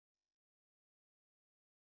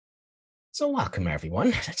So welcome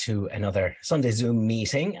everyone to another Sunday Zoom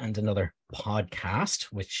meeting and another podcast,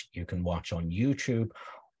 which you can watch on YouTube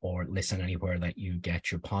or listen anywhere that you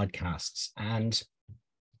get your podcasts. And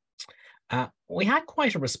we had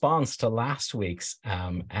quite a response to last week's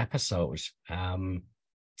episode. A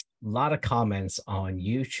lot of comments on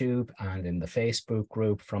YouTube and in the Facebook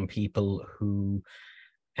group from people who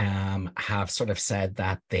have sort of said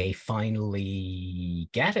that they finally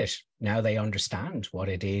get it. Now they understand what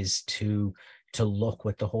it is to look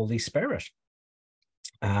with the Holy Spirit,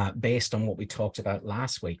 based on what we talked about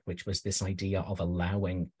last week, which was this idea of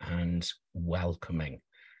allowing and welcoming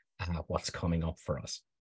what's coming up for us.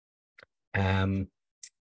 I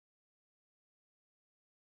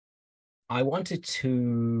wanted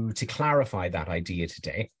to clarify that idea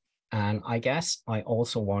today. And I guess I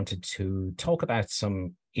also wanted to talk about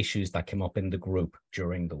some issues that came up in the group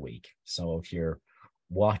during the week. So if you're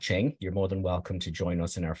watching, you're more than welcome to join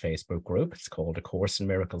us in our Facebook group. It's called A Course in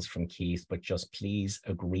Miracles from Keith, but just please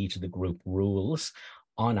agree to the group rules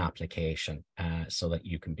on application so that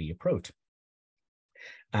you can be approved.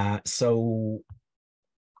 So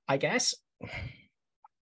I guess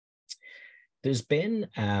there's been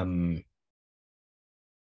a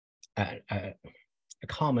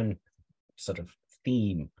common sort of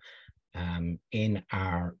theme in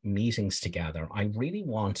our meetings together. I really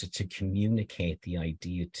wanted to communicate the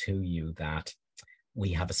idea to you that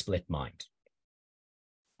we have a split mind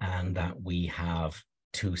and that we have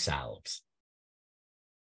two selves.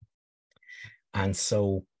 And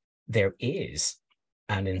so there is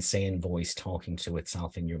an insane voice talking to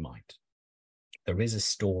itself in your mind. There is a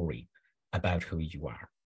story about who you are.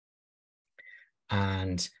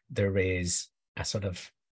 And there is a sort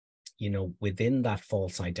of, within that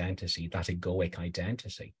false identity, that egoic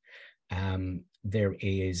identity, there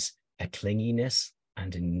is a clinginess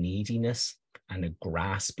and a neediness and a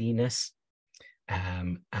graspiness,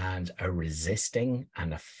 and a resisting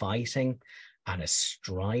and a fighting and a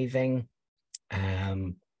striving,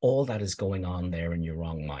 all that is going on there in your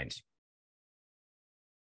wrong mind.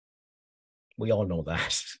 We all know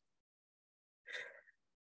that.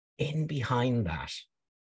 In behind that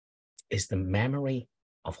is the memory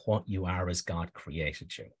of what you are as God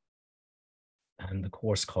created you. And the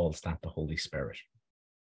Course calls that the Holy Spirit.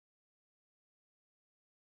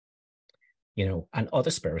 And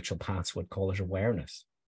other spiritual paths would call it awareness.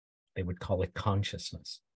 They would call it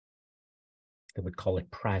consciousness. They would call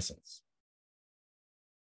it presence.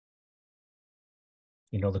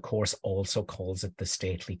 The Course also calls it the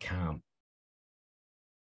stately calm,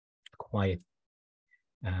 the quiet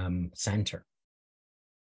center,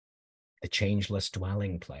 the changeless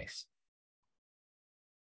dwelling place.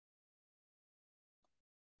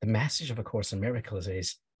 The message of A Course in Miracles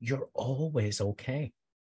is you're always okay.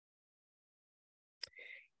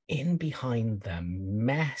 In behind the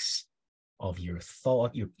mess of your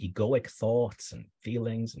thought, your egoic thoughts and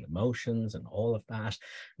feelings and emotions and all of that,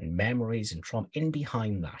 and memories and trauma, in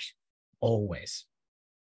behind that, always,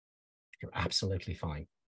 you're absolutely fine.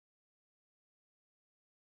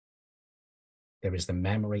 There is the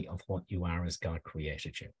memory of what you are as God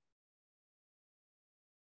created you.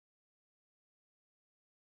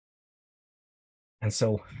 And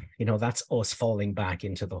so, that's us falling back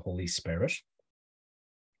into the Holy Spirit.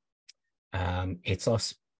 It's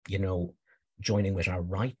us, joining with our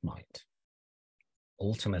right mind.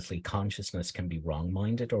 Ultimately, consciousness can be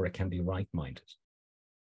wrong-minded or it can be right-minded.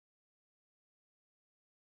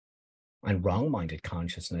 And wrong-minded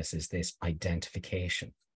consciousness is this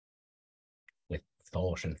identification with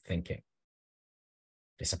thought and thinking,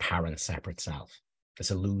 this apparent separate self,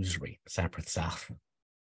 this illusory separate self,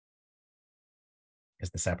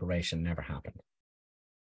 because the separation never happened.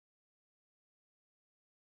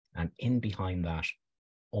 And in behind that,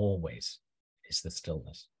 always is the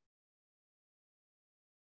stillness.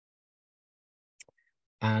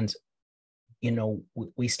 And,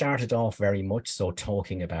 we started off very much so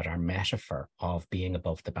talking about our metaphor of being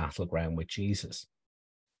above the battleground with Jesus,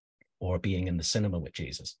 or being in the cinema with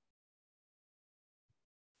Jesus.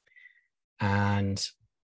 And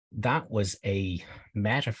that was a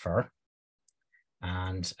metaphor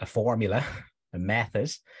and a formula, a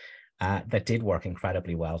method that did work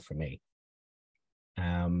incredibly well for me.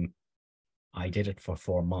 I did it for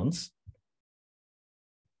 4 months.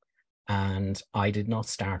 And I did not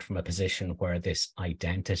start from a position where this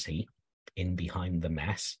identity in behind the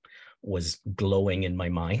mess was glowing in my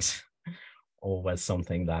mind or was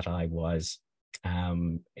something that I was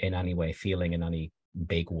in any way feeling in any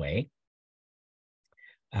big way.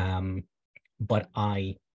 But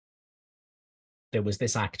there was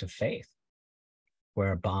this act of faith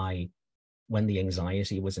whereby when the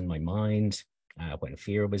anxiety was in my mind, when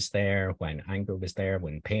fear was there, when anger was there,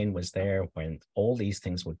 when pain was there, when all these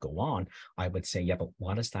things would go on, I would say, yeah, but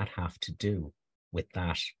what does that have to do with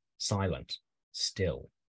that silent, still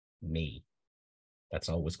me that's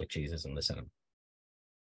always with Jesus in the cinema?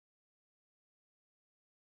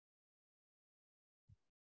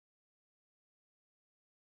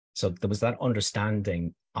 So there was that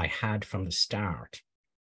understanding I had from the start,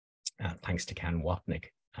 thanks to Ken Wapnick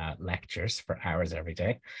lectures for hours every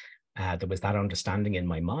day. There was that understanding in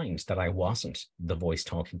my mind that I wasn't the voice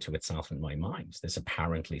talking to itself in my mind, this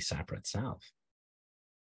apparently separate self.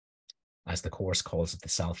 As the Course calls it, the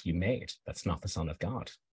self you made. That's not the Son of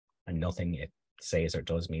God. And nothing it says or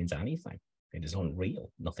does means anything. It is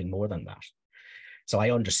unreal, nothing more than that. So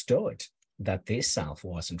I understood that this self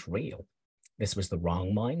wasn't real. This was the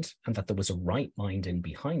wrong mind, and that there was a right mind in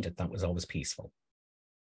behind it that was always peaceful.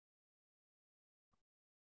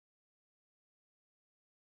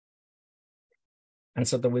 And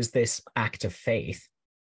so there was this act of faith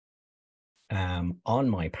on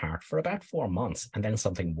my part for about 4 months, and then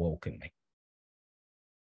something woke in me.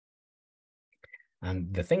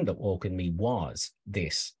 And the thing that woke in me was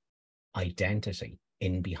this identity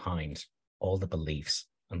in behind all the beliefs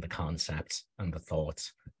and the concepts and the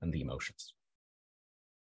thoughts and the emotions.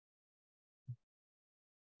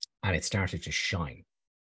 And it started to shine,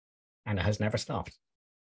 and it has never stopped.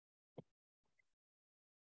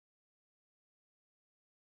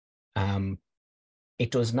 It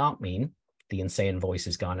does not mean the insane voice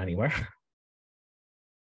is gone anywhere.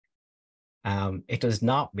 It does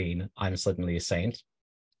not mean I'm suddenly a saint.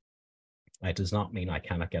 It does not mean I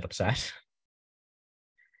cannot get upset.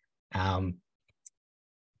 But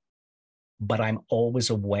I'm always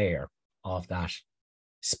aware of that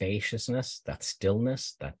spaciousness, that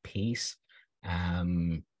stillness, that peace,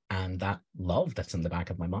 and that love that's in the back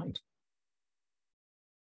of my mind.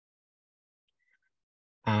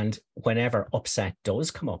 And whenever upset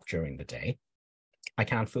does come up during the day, I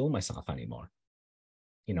can't fool myself anymore.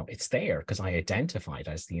 You know, it's there because I identified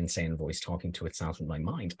as the insane voice talking to itself in my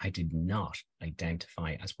mind. I did not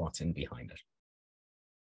identify as what's in behind it.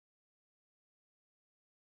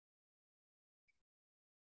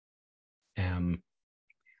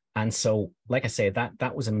 And so, like I say,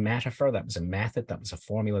 that was a metaphor, that was a method, that was a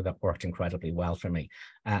formula that worked incredibly well for me.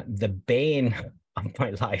 The bane of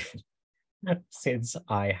my life, since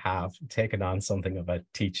I have taken on something of a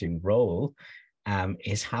teaching role,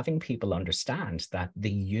 is having people understand that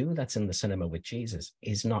the you that's in the cinema with Jesus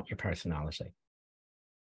is not your personality.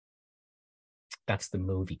 That's the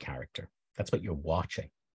movie character. That's what you're watching.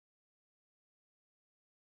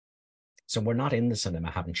 So we're not in the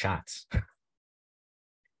cinema having chats.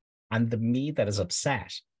 And the me that is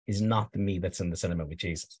upset is not the me that's in the cinema with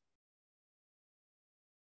Jesus.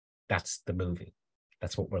 That's the movie.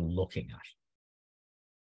 That's what we're looking at.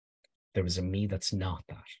 There is a me that's not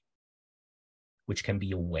that, which can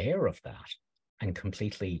be aware of that and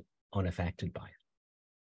completely unaffected by it.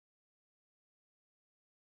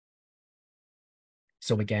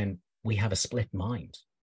 So again, we have a split mind.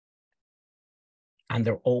 And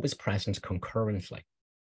they're always present concurrently,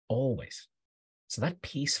 always. So that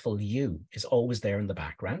peaceful you is always there in the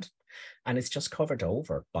background, and it's just covered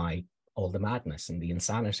over by all the madness and the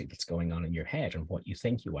insanity that's going on in your head, and what you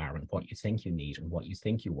think you are, and what you think you need, and what you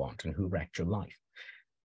think you want, and who wrecked your life,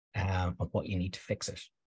 and what you need to fix it.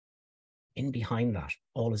 In behind that,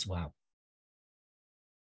 all is well.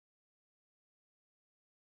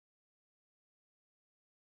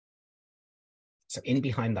 So in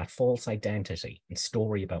behind that false identity and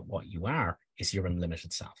story about what you are is your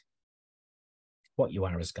unlimited self. What you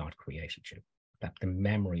are as God created you. That the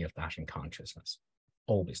memory of that in consciousness,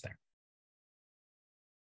 always there.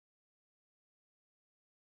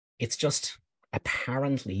 It's just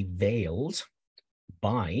apparently veiled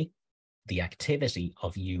by the activity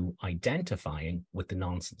of you identifying with the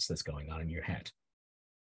nonsense that's going on in your head.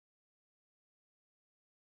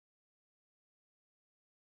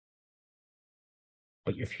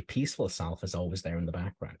 But your peaceful self is always there in the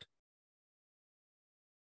background.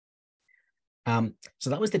 So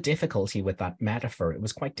that was the difficulty with that metaphor. It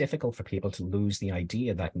was quite difficult for people to lose the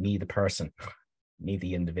idea that me, the person, me,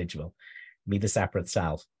 the individual, me, the separate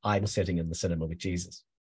self, I'm sitting in the cinema with Jesus.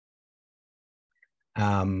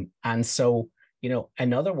 And so, you know,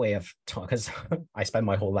 another way of talking, because I spend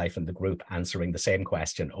my whole life in the group answering the same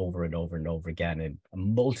question over and over and over again in a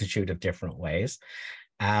multitude of different ways.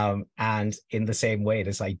 And in the same way,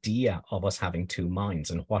 this idea of us having two minds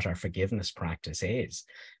and what our forgiveness practice is,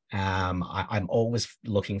 I'm always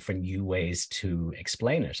looking for new ways to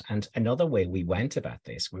explain it. And another way we went about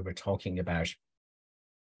this, we were talking about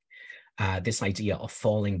this idea of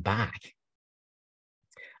falling back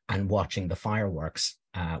and watching the fireworks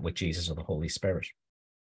with Jesus or the Holy Spirit.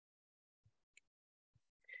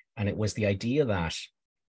 And it was the idea that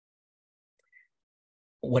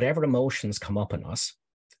whatever emotions come up in us,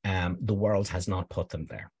 the world has not put them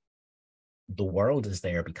there. The world is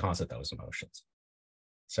there because of those emotions.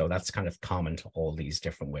 So that's kind of common to all these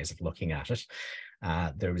different ways of looking at it.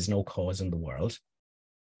 There is no cause in the world.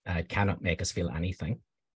 It cannot make us feel anything.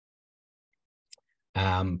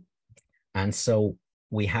 And so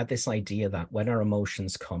we had this idea that when our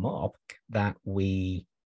emotions come up, that we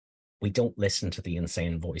don't listen to the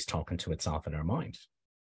insane voice talking to itself in our mind,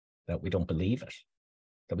 that we don't believe it,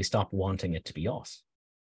 that we stop wanting it to be us,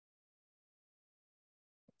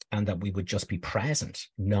 and that we would just be present,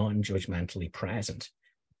 non-judgmentally present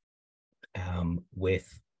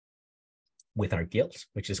with our guilt,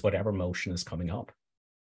 which is whatever emotion is coming up.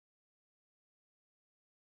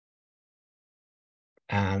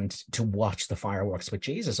 And to watch the fireworks with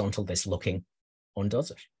Jesus until this looking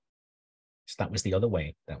undoes it. So that was the other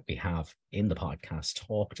way that we have in the podcast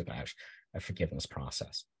talked about a forgiveness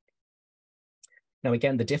process. Now,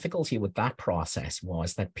 again, the difficulty with that process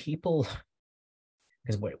was that people,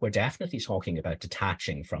 because we're definitely talking about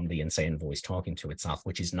detaching from the insane voice talking to itself,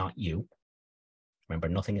 which is not you. Remember,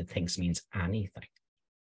 nothing it thinks means anything.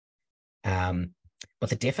 But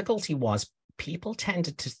the difficulty was people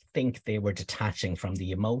tended to think they were detaching from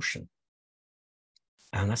the emotion.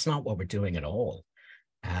 And that's not what we're doing at all.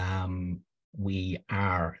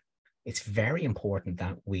 It's very important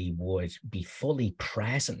that we would be fully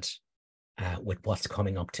present with what's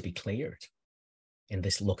coming up to be cleared in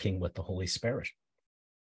this looking with the Holy Spirit.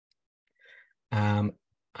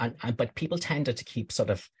 But people tended to keep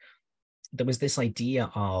there was this idea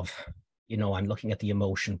of, I'm looking at the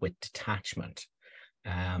emotion with detachment.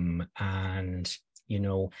 And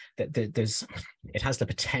it has the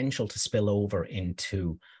potential to spill over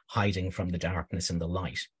into hiding from the darkness and the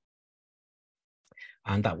light.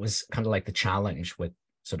 And that was kind of like the challenge with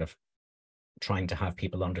sort of trying to have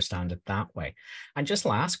people understand it that way. And just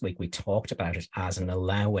last week, we talked about it as an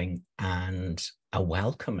allowing and a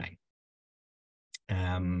welcoming.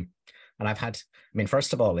 And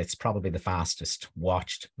first of all, it's probably the fastest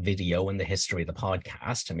watched video in the history of the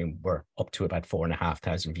podcast. We're up to about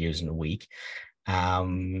 4,500 views in a week.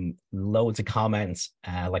 Loads of comments,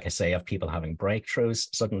 like I say, of people having breakthroughs,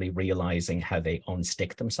 suddenly realizing how they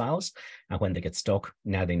unstick themselves. And when they get stuck,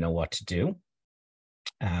 now they know what to do.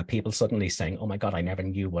 People suddenly saying, oh my God, I never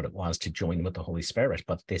knew what it was to join with the Holy Spirit,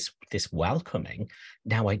 but this welcoming,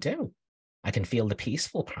 now I do. I can feel the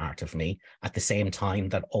peaceful part of me at the same time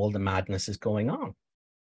that all the madness is going on.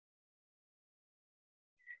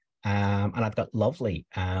 And I've got lovely,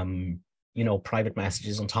 private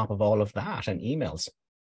messages on top of all of that and emails.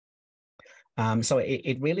 So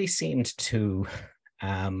it really seemed to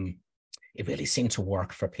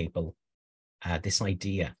work for people, this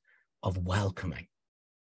idea of welcoming.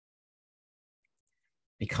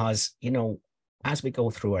 Because, as we go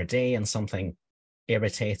through our day and something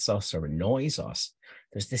irritates us or annoys us,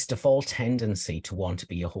 there's this default tendency to want to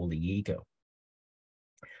be a holy ego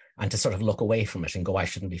and to sort of look away from it and go, I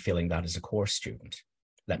shouldn't be feeling that as a course student.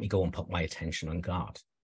 Let me go and put my attention on God.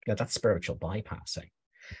 That's spiritual bypassing.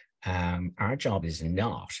 Our job is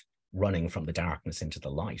not running from the darkness into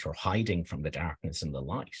the light or hiding from the darkness in the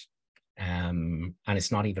light. And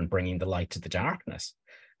it's not even bringing the light to the darkness.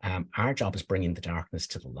 Our job is bringing the darkness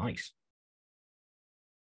to the light.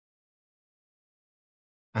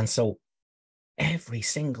 And so every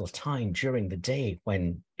single time during the day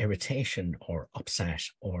when irritation or upset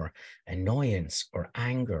or annoyance or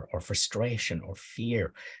anger or frustration or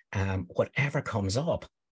fear, whatever comes up,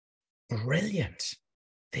 brilliant.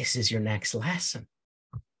 This is your next lesson.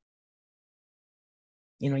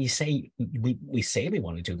 You say, we say we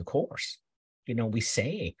want to do the course. We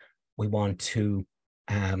say we want to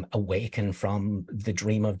awaken from the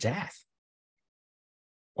dream of death.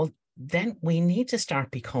 Well, then we need to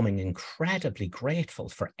start becoming incredibly grateful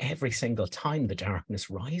for every single time the darkness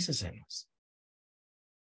rises in us.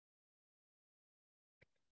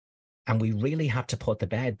 And we really have to put to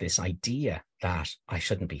bed this idea that I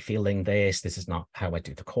shouldn't be feeling this. This is not how I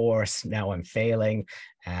do the course. Now I'm failing,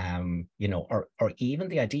 or even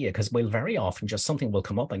the idea, because we'll very often just something will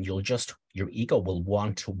come up and your ego will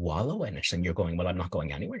want to wallow in it. And you're going, well, I'm not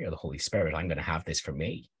going anywhere near the Holy Spirit. I'm going to have this for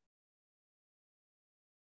me.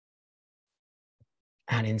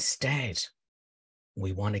 And instead,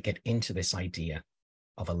 we want to get into this idea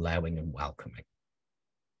of allowing and welcoming.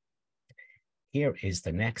 Here is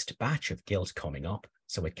the next batch of guilt coming up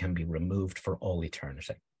so it can be removed for all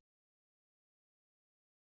eternity.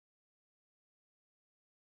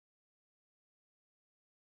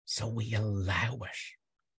 So we allow it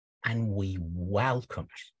and we welcome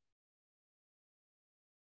it,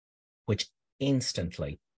 which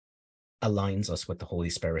instantly aligns us with the Holy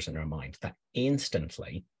Spirit in our mind. That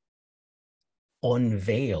instantly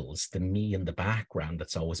unveils the me in the background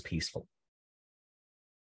that's always peaceful.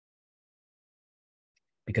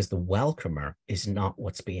 Because the welcomer is not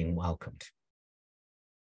what's being welcomed.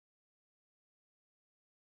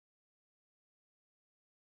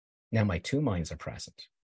 Now, my two minds are present.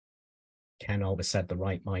 Ken always said the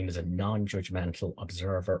right mind is a non-judgmental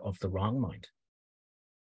observer of the wrong mind.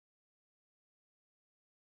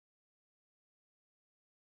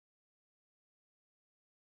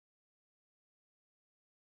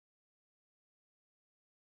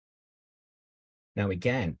 Now,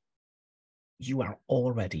 again, you are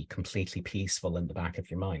already completely peaceful in the back of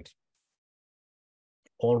your mind.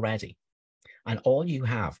 Already. And all you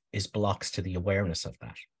have is blocks to the awareness of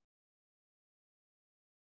that.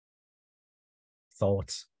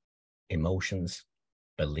 Thoughts, emotions,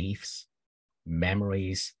 beliefs,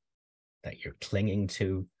 memories that you're clinging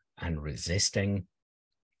to and resisting.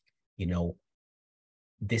 You know,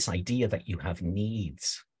 this idea that you have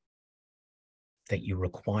needs, that you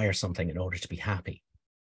require something in order to be happy,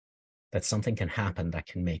 that something can happen that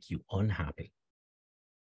can make you unhappy.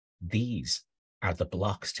 These are the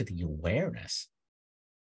blocks to the awareness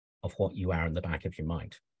of what you are in the back of your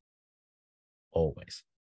mind. Always.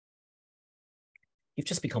 You've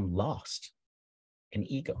just become lost in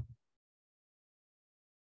ego.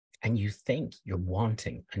 And you think you're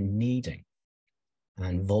wanting and needing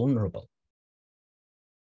and vulnerable.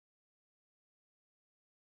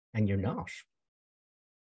 And you're not.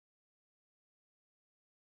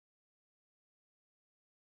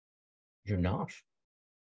 You're not.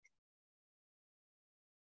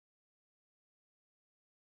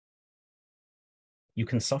 You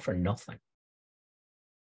can suffer nothing.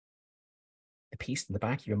 The peace in the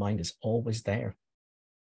back of your mind is always there.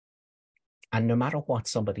 And no matter what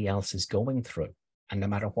somebody else is going through, and no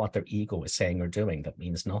matter what their ego is saying or doing, that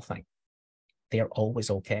means nothing. They're always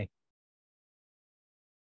okay.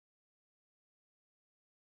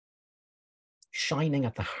 Shining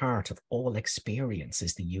at the heart of all experience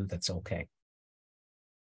is the you that's okay.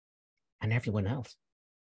 And everyone else.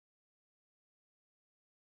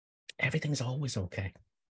 Everything's always okay.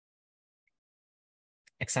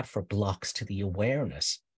 Except for blocks to the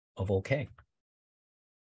awareness of okay.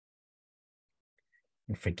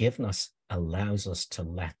 And forgiveness allows us to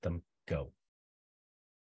let them go.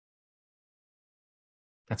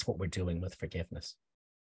 That's what we're doing with forgiveness.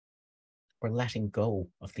 We're letting go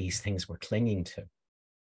of these things we're clinging to.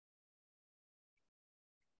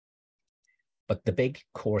 But the big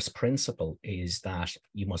course principle is that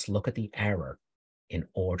you must look at the error in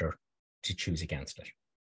order to choose against it.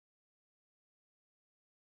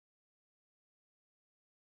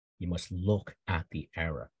 You must look at the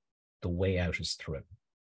error. The way out is through.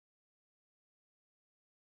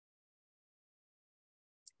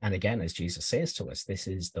 And again, as Jesus says to us, this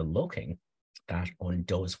is the looking that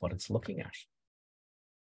undoes what it's looking at.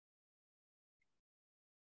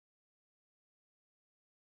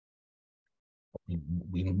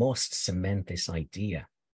 We must cement this idea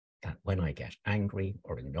that when I get angry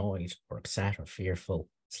or annoyed or upset or fearful,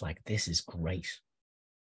 it's like, this is great.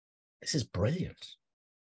 This is brilliant.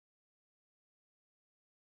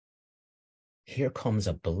 Here comes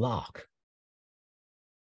a block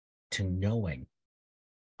to knowing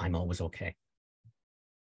I'm always okay.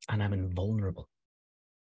 And I'm invulnerable.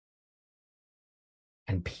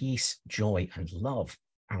 And peace, joy, and love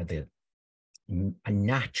are a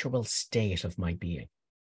natural state of my being.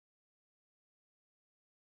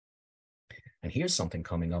 And here's something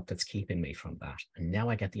coming up that's keeping me from that. And now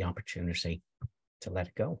I get the opportunity to let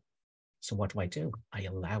it go. So what do? I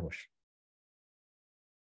allow it.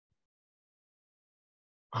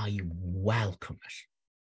 I welcome it.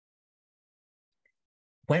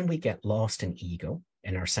 When we get lost in ego,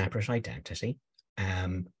 in our separate identity,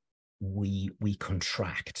 we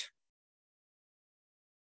contract.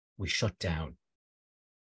 We shut down.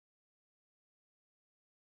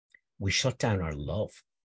 We shut down our love.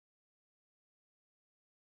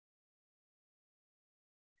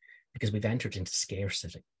 Because we've entered into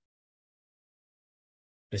scarcity.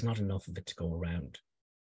 There's not enough of it to go around.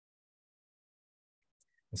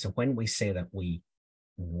 And so when we say that we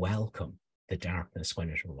welcome the darkness when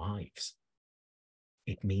it arrives,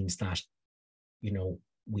 it means that, you know,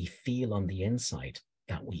 we feel on the inside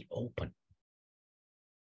that we open.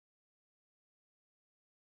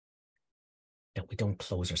 That we don't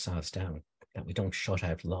close ourselves down, that we don't shut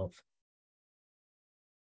out love.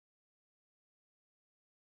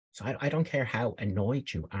 So I don't care how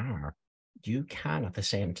annoyed you are, you can at the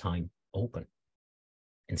same time open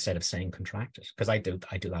instead of saying contracted, because I do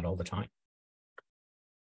that all the time.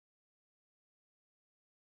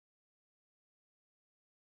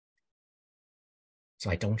 So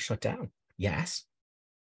I don't shut down. Yes,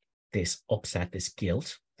 this upset, this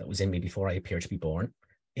guilt that was in me before I appeared to be born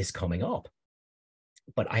is coming up.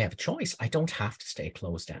 But I have a choice. I don't have to stay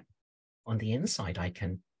closed down. On the inside, I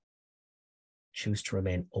can choose to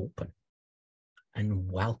remain open and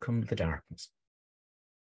welcome the darkness.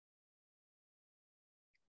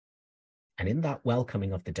 And in that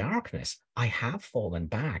welcoming of the darkness, I have fallen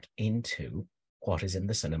back into what is in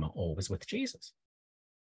the cinema always with Jesus.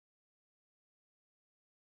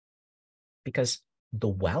 Because the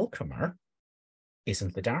welcomer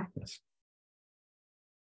isn't the darkness.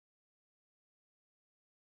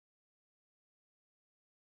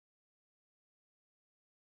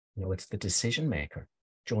 It's the decision maker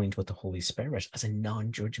joined with the Holy Spirit as a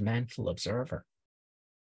non-judgmental observer.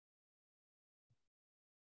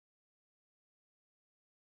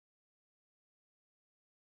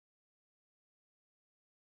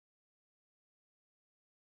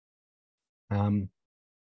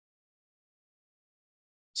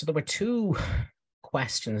 So there were two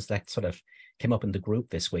questions that sort of came up in the group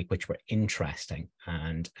this week, which were interesting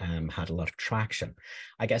and had a lot of traction.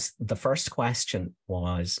 I guess the first question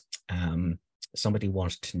was somebody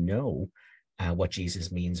wanted to know what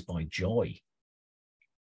Jesus means by joy.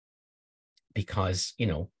 Because,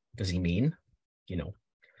 does he mean,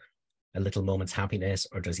 a little moment's happiness,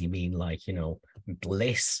 or does he mean like,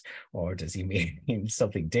 bliss, or does he mean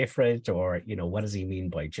something different, or, what does he mean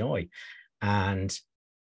by joy? And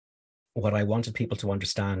what I wanted people to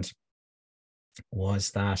understand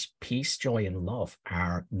was that peace, joy, and love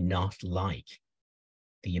are not like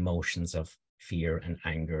the emotions of fear and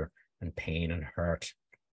anger and pain and hurt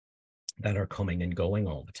that are coming and going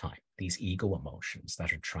all the time, these ego emotions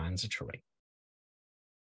that are transitory.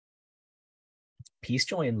 Peace,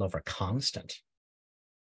 joy, and love are constant,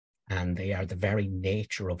 and they are the very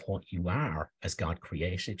nature of what you are as God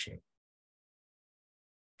created you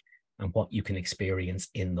and what you can experience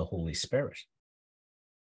in the Holy Spirit.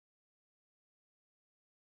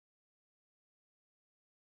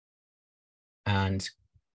 And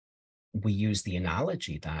we use the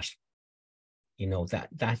analogy that,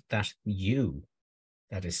 that you,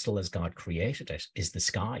 that is still as God created it, is the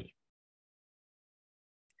sky.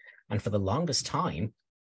 And for the longest time,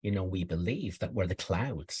 we believe that we're the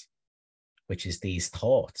clouds, which is these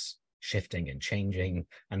thoughts shifting and changing,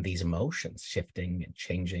 and these emotions shifting and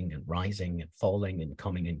changing and rising and falling and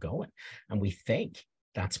coming and going. And we think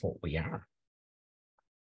that's what we are.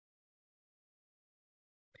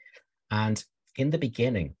 And in the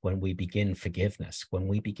beginning, when we begin forgiveness, when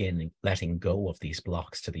we begin letting go of these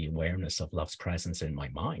blocks to the awareness of love's presence in my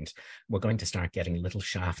mind, we're going to start getting little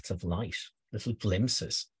shafts of light, little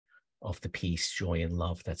glimpses of the peace, joy, and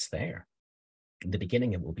love that's there. In the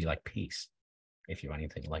beginning, it will be like peace, if you're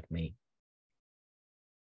anything like me.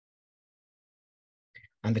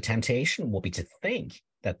 And the temptation will be to think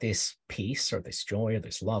that this peace or this joy or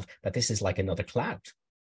this love, that this is like another cloud,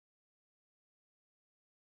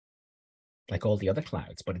 like all the other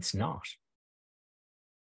clouds, but it's not.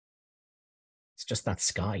 It's just that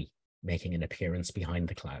sky making an appearance behind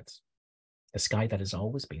the clouds, the sky that has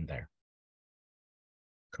always been there,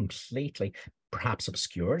 completely, perhaps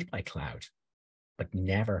obscured by cloud, but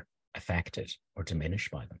never affected or diminished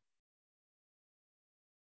by them.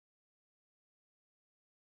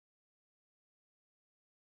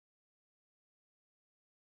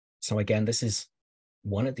 So again, this is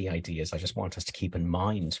one of the ideas I just want us to keep in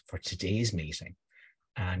mind for today's meeting.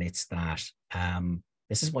 And it's that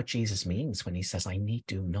this is what Jesus means when he says, I need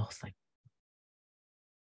do nothing.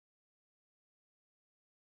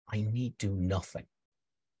 I need do nothing.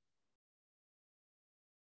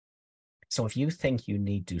 So if you think you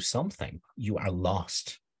need do something, you are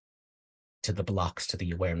lost to the blocks to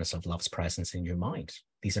the awareness of love's presence in your mind,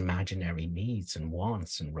 these imaginary needs and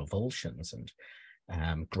wants and revulsions and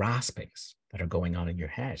graspings that are going on in your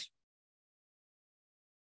head.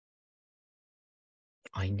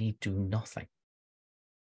 I need do nothing.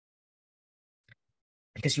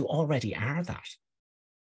 Because you already are that.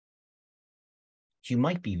 You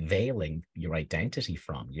might be veiling your identity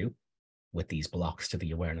from you with these blocks to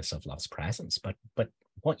the awareness of love's presence, but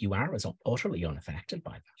what you are is utterly unaffected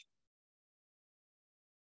by that.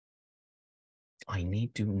 I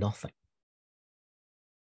need do nothing.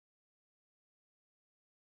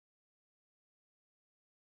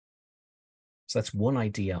 So that's one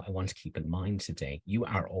idea I want to keep in mind today. You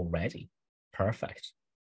are already perfect.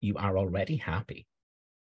 You are already happy.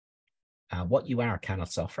 What you are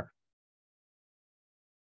cannot suffer.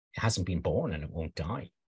 It hasn't been born and it won't die.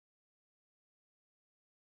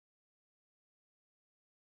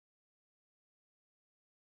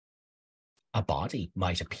 A body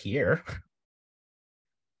might appear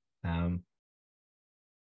and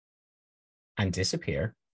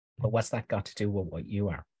disappear, but what's that got to do with what you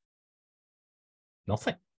are?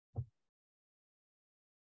 Nothing.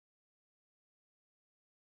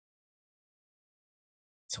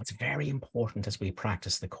 So it's very important as we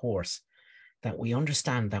practice the course that we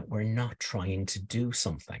understand that we're not trying to do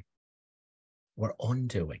something. We're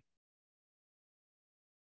undoing.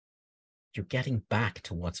 You're getting back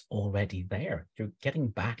to what's already there. You're getting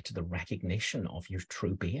back to the recognition of your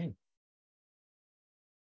true being.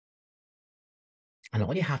 And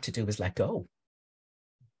all you have to do is let go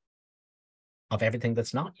of everything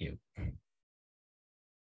that's not you.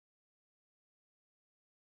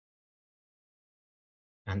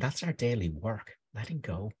 And that's our daily work, letting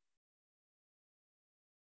go.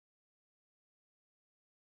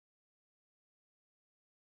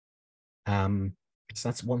 So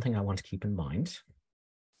that's one thing I want to keep in mind.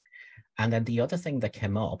 And then the other thing that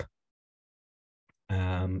came up,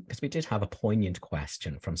 because we did have a poignant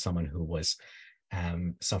question from someone who was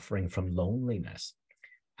suffering from loneliness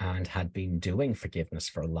and had been doing forgiveness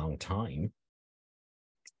for a long time.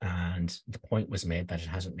 And the point was made that it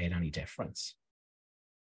hasn't made any difference.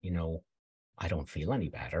 You know, I don't feel any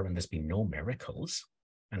better and there's been no miracles.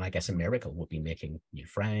 And I guess a miracle would be making new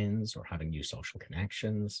friends or having new social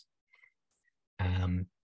connections. And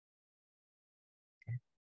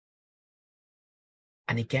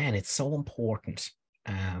again, it's so important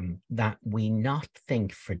that we not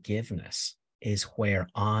think forgiveness is where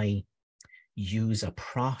I use a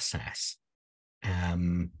process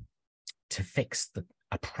to fix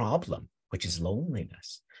a problem, which is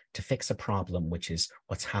loneliness, to fix a problem, which is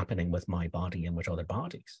what's happening with my body and with other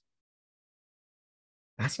bodies.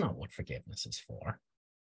 That's not what forgiveness is for.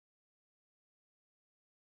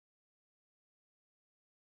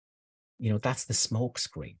 You know, that's the smoke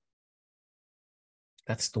screen.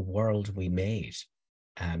 That's the world we made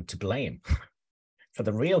to blame for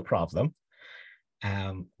the real problem,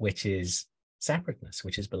 which is separateness,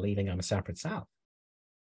 which is believing I'm a separate self.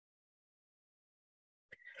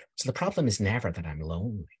 So the problem is never that I'm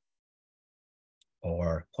lonely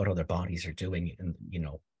or what other bodies are doing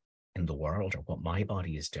in the world or what my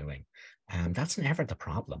body is doing. That's never the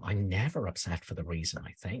problem. I'm never upset for the reason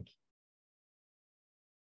I think.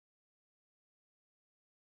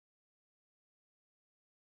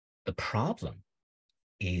 The problem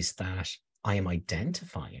is that I am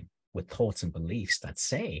identifying with thoughts and beliefs that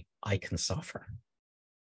say I can suffer,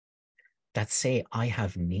 that say I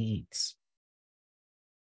have needs,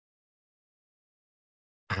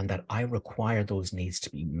 and that I require those needs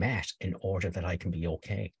to be met in order that I can be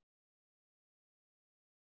okay.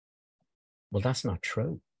 Well, that's not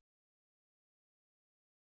true.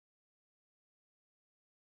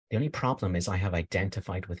 The only problem is I have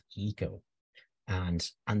identified with ego,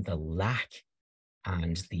 and the lack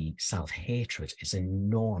and the self-hatred is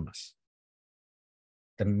enormous.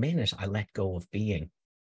 The minute I let go of being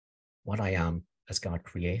what I am as God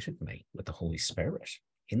created me with the Holy Spirit,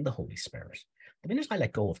 in the Holy Spirit, the minute I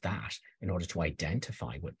let go of that in order to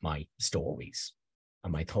identify with my stories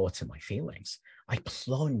and my thoughts and my feelings, I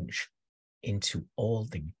plunge into all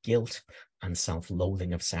the guilt and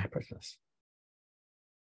self-loathing of separateness.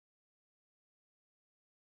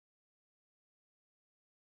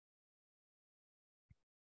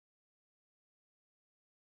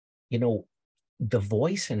 You know, the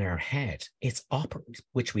voice in our head,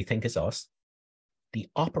 which we think is us, the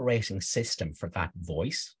operating system for that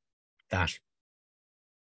voice, that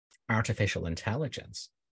artificial intelligence,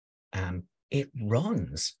 it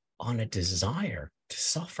runs on a desire to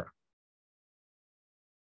suffer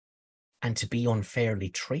and to be unfairly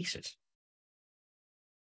treated.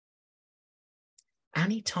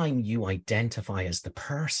 Anytime you identify as the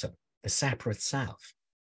person, the separate self,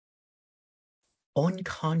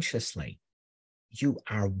 unconsciously, you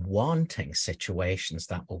are wanting situations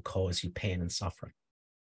that will cause you pain and suffering.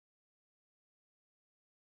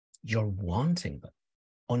 You're wanting them.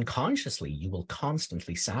 Unconsciously, you will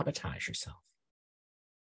constantly sabotage yourself.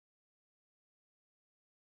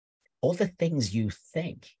 All the things you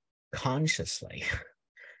think consciously,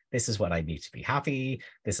 this is what I need to be happy.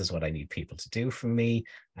 This is what I need people to do for me.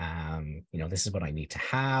 This is what I need to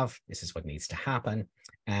have. This is what needs to happen.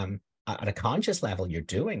 At a conscious level, you're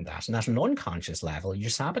doing that. And at an unconscious level, you're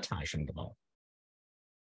sabotaging them all.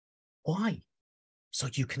 Why? So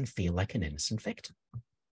you can feel like an innocent victim.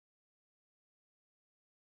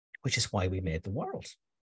 Which is why we made the world.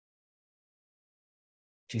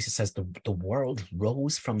 Jesus says the world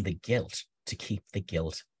rose from the guilt to keep the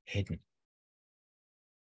guilt hidden.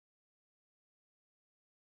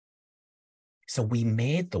 So we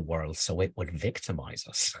made the world so it would victimize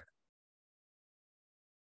us.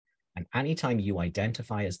 And anytime you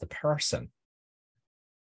identify as the person,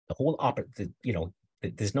 the whole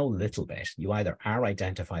there's no little bit. You either are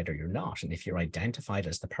identified or you're not. And if you're identified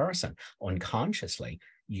as the person, unconsciously,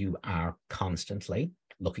 you are constantly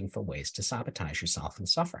looking for ways to sabotage yourself and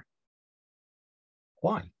suffer.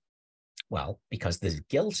 Why? Well, because there's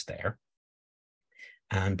guilt there.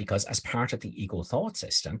 And because as part of the ego thought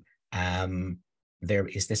system, there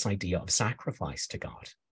is this idea of sacrifice to God.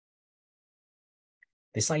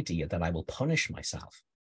 This idea that I will punish myself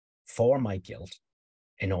for my guilt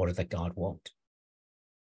in order that God won't.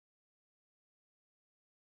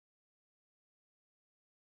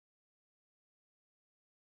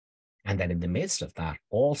 And then in the midst of that,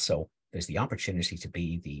 also, there's the opportunity to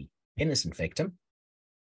be the innocent victim.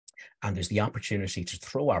 And there's the opportunity to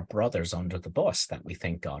throw our brothers under the bus that we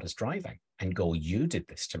think God is driving and go, you did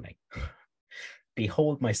this to me.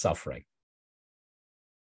 Behold my suffering.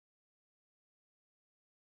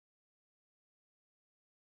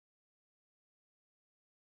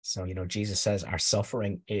 So, Jesus says our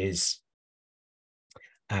suffering is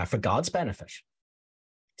for God's benefit.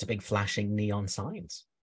 It's a big flashing neon signs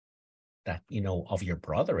that, of your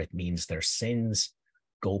brother. It means their sins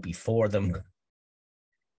go before them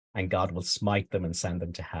and God will smite them and send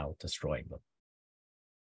them to hell, destroying them.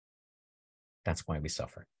 That's why we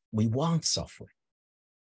suffer. We want suffering.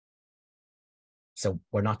 So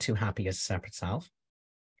we're not too happy as a separate self.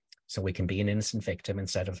 So we can be an innocent victim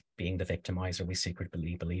instead of being the victimizer we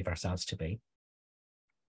secretly believe ourselves to be.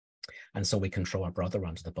 And so we can throw our brother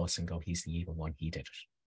onto the bus and go, he's the evil one, he did it.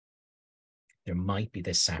 There might be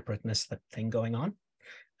this separateness thing going on,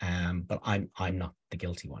 but I'm not the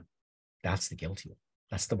guilty one. That's the guilty one.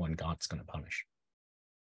 That's the one God's going to punish.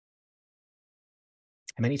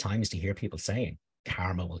 And many times do you hear people saying,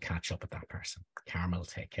 karma will catch up with that person. Karma will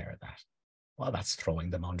take care of that. Well, that's throwing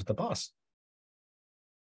them under the bus.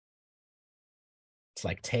 It's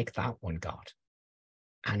like, take that one, God.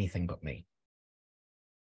 Anything but me.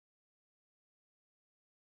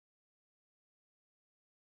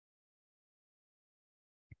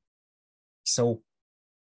 So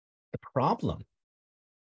the problem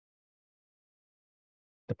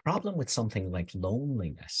with something like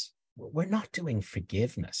loneliness, we're not doing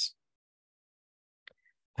forgiveness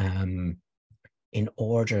in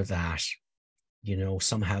order that,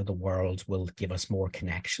 somehow the world will give us more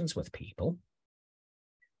connections with people.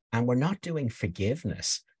 And we're not doing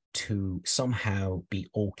forgiveness to somehow be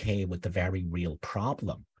okay with the very real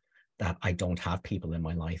problem that I don't have people in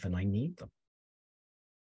my life and I need them.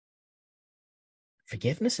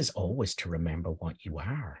 Forgiveness is always to remember what you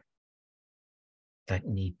are, that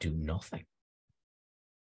need do nothing,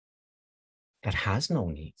 that has no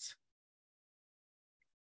needs.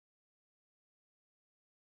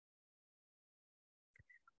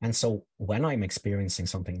 And so when I'm experiencing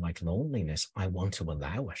something like loneliness, I want to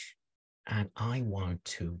allow it and I want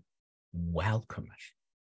to welcome it.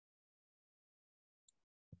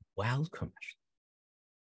 Welcome it.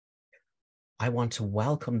 I want to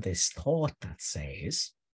welcome this thought that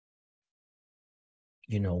says,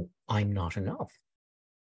 I'm not enough.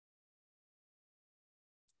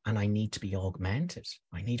 And I need to be augmented.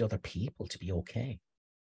 I need other people to be okay.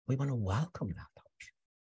 We want to welcome that thought.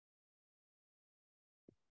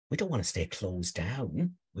 We don't want to stay closed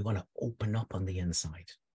down. We want to open up on the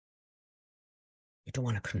inside. We don't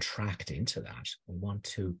want to contract into that. We want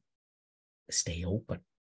to stay open,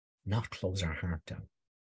 not close our heart down.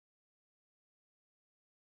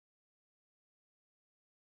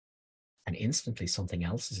 And instantly something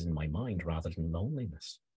else is in my mind rather than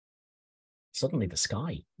loneliness. Suddenly the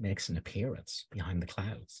sky makes an appearance behind the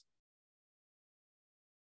clouds.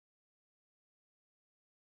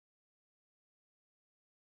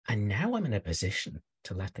 And now I'm in a position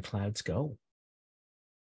to let the clouds go.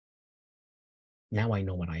 Now I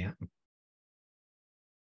know what I am.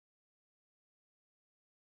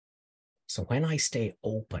 So when I stay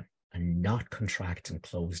open and not contract and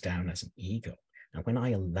close down as an ego, and when I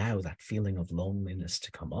allow that feeling of loneliness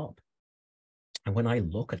to come up, and when I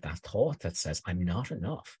look at that thought that says, I'm not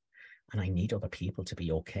enough and I need other people to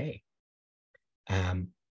be okay, now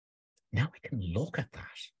I can look at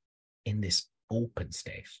that in this open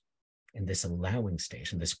state, in this allowing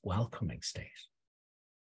state, in this welcoming state.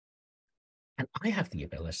 And I have the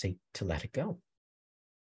ability to let it go.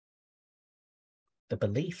 The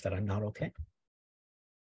belief that I'm not okay.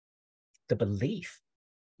 The belief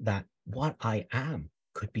that what I am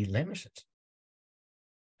could be limited.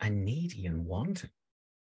 and needy and wanting.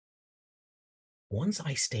 Once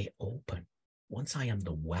I stay open, once I am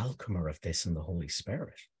the welcomer of this in the Holy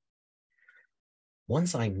Spirit,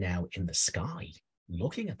 once I'm now in the sky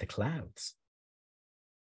looking at the clouds,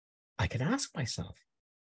 I can ask myself,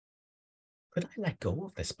 could I let go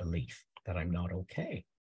of this belief that I'm not okay,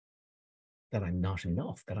 that I'm not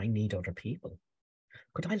enough, that I need other people?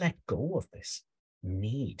 Could I let go of this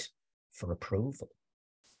need for approval?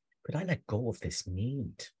 Could I let go of this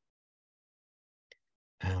need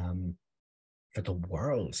for the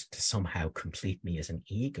world to somehow complete me as an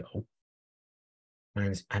ego?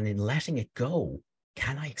 And in letting it go,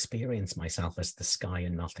 can I experience myself as the sky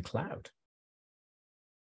and not the cloud?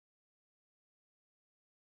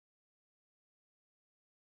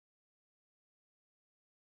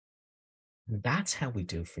 And that's how we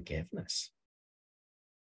do forgiveness.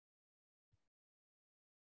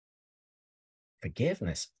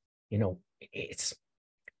 Forgiveness,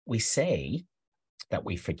 we say that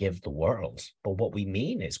we forgive the world, but what we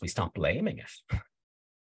mean is we stop blaming it.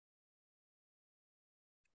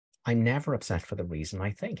 I'm never upset for the reason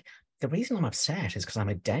I think. The reason I'm upset is because I'm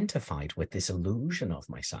identified with this illusion of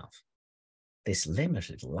myself, this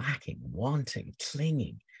limited, lacking, wanting,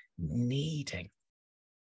 clinging, needing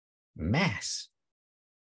mess,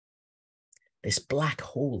 this black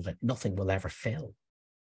hole that nothing will ever fill.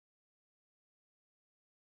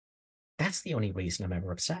 That's the only reason I'm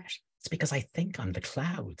ever upset. It's because I think I'm the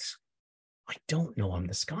clouds. I don't know I'm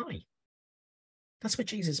the sky. That's what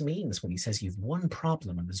Jesus means when he says you've one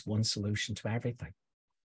problem and there's one solution to everything.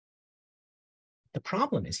 The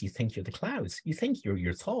problem is you think you're the clouds. You think you're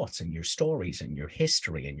your thoughts and your stories and your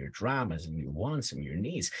history and your dramas and your wants and your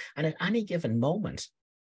needs. And at any given moment,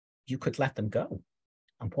 you could let them go.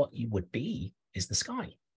 And what you would be is the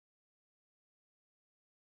sky.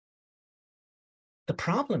 The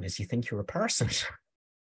problem is you think you're a person.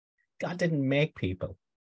 God didn't make people.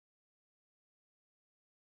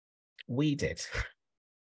 We did.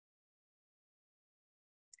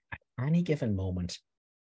 At any given moment,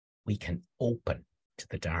 we can open to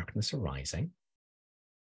the darkness arising.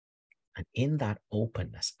 And in that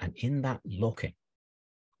openness and in that looking,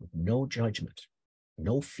 with no judgment,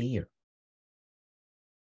 no fear,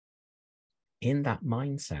 in that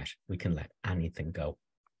mindset, we can let anything go.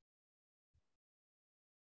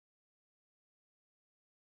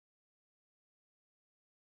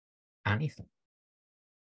 Anything.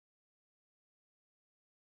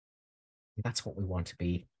 That's what we want to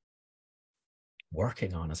be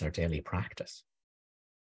working on as our daily practice.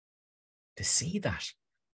 To see that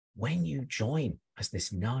when you join as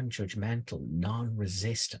this non-judgmental,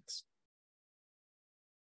 non-resistance,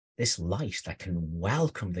 this light that can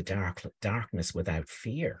welcome the darkness without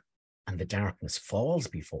fear, and the darkness falls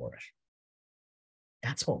before it.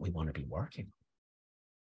 That's what we want to be working on.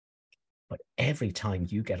 But every time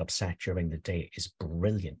you get upset during the day is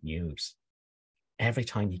brilliant news. Every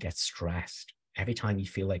time you get stressed, every time you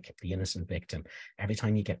feel like the innocent victim, every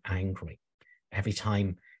time you get angry, every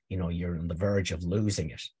time you're on the verge of losing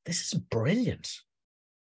it, this is brilliant.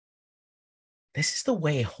 This is the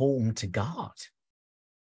way home to God.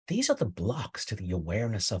 These are the blocks to the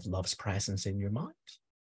awareness of love's presence in your mind.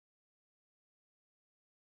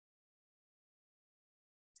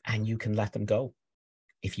 And you can let them go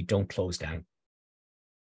if you don't close down.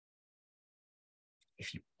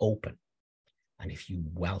 If you open and if you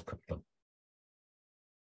welcome them,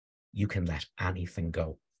 you can let anything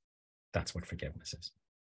go. That's what forgiveness is.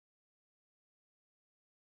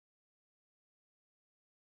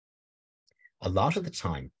 A lot of the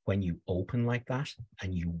time, when you open like that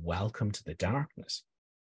and you welcome to the darkness,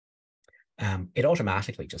 it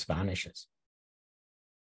automatically just vanishes.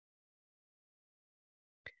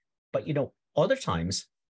 But other times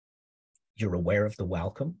you're aware of the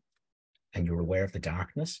welcome and you're aware of the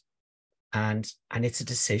darkness, and it's a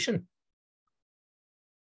decision.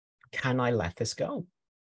 Can I let this go?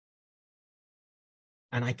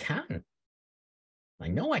 And I can. I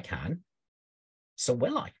know I can. So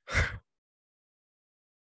will I?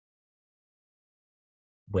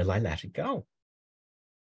 Will I let it go?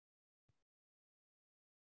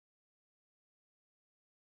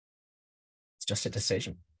 It's just a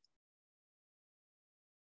decision.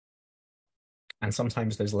 And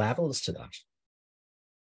sometimes there's levels to that.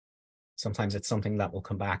 Sometimes it's something that will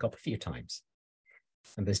come back up a few times.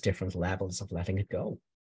 And there's different levels of letting it go.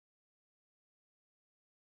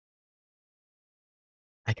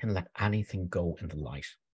 I can let anything go in the light.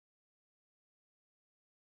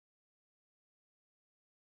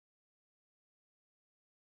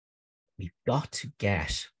 We've got to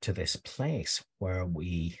get to this place where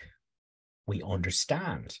we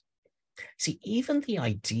understand See, even the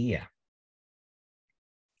idea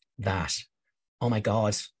that, oh my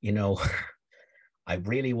God, I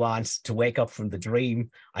really want to wake up from the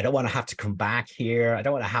dream. I don't want to have to come back here. I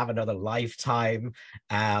don't want to have another lifetime,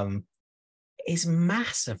 is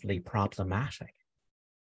massively problematic.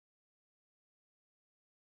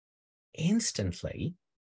 Instantly,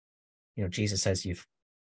 Jesus says you've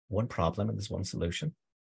one problem and there's one solution.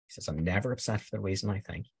 He says, I'm never upset for the reason I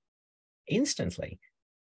think. Instantly,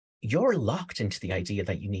 you're locked into the idea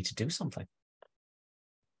that you need to do something,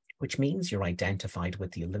 which means you're identified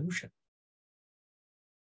with the illusion.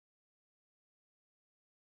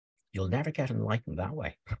 You'll never get enlightened that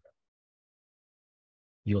way.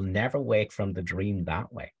 You'll never wake from the dream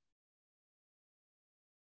that way.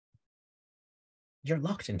 You're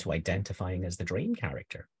locked into identifying as the dream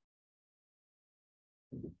character.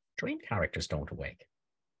 Dream characters don't awake.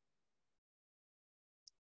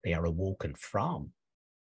 They are awoken from.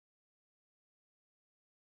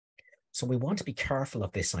 So we want to be careful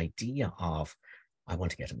of this idea of, I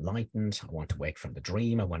want to get enlightened. I want to wake from the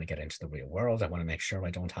dream. I want to get into the real world. I want to make sure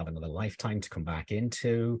I don't have another lifetime to come back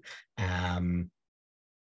into.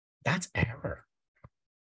 That's error.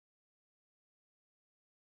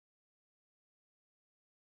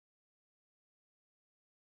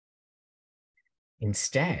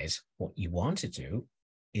 Instead, what you want to do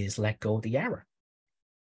is let go of the error.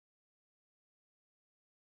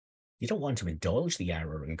 You don't want to indulge the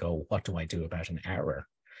error and go, what do I do about an error?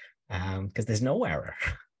 Because there's no error.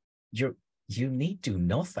 You need do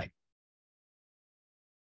nothing.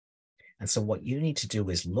 And so what you need to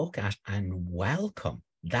do is look at and welcome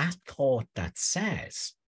that thought that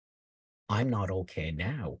says, I'm not okay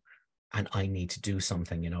now, and I need to do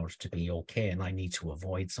something in order to be okay, and I need to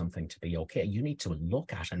avoid something to be okay. You need to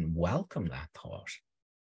look at and welcome that thought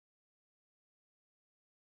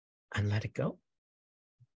and let it go.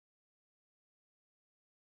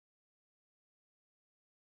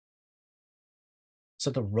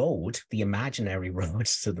 So the road, the imaginary road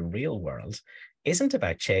to the real world, isn't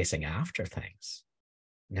about chasing after things.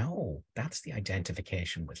 No, that's the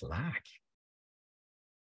identification with lack.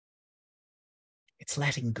 It's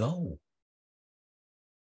letting go.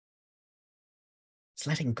 It's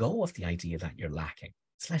letting go of the idea that you're lacking.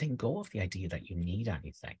 It's letting go of the idea that you need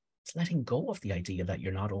anything. It's letting go of the idea that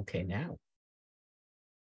you're not okay now.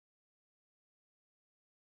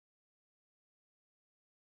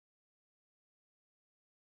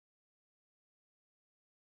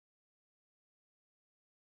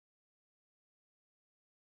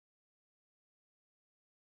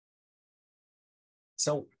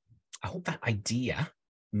 So I hope that idea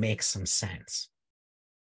makes some sense.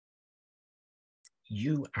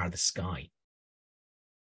 You are the sky.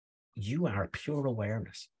 You are pure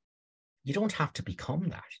awareness. You don't have to become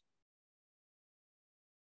that.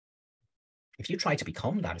 If you try to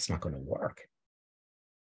become that, it's not going to work.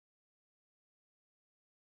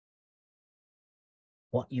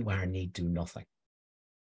 What you are need do nothing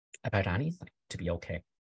about anything to be okay.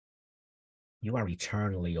 You are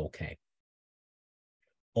eternally okay.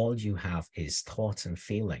 All you have is thoughts and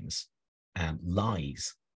feelings,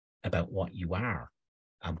 lies about what you are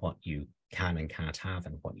and what you can and can't have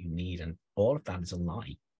and what you need. And all of that is a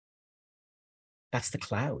lie. That's the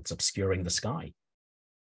clouds obscuring the sky.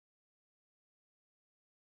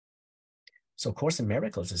 So A Course in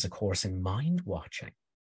Miracles is a course in mind watching.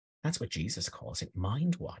 That's what Jesus calls it,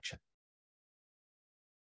 mind watching.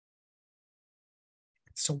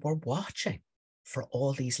 So we're watching for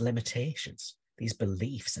all these limitations, these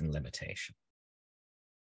beliefs in limitation.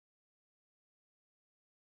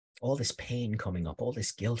 All this pain coming up, all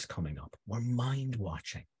this guilt coming up, we're mind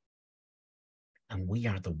watching. And we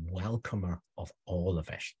are the welcomer of all of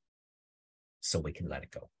it, so we can let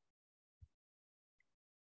it go.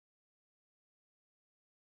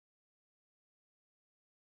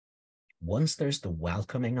 Once there's the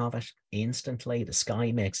welcoming of it, instantly the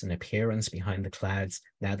sky makes an appearance behind the clouds.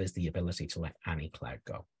 Now there's the ability to let any cloud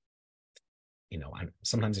go. And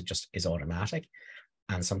sometimes it just is automatic,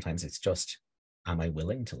 and sometimes it's just, am I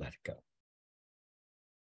willing to let it go?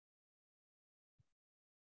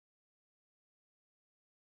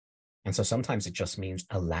 And so sometimes it just means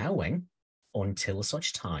allowing until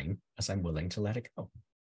such time as I'm willing to let it go.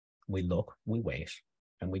 We look, we wait,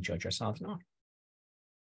 and we judge ourselves not.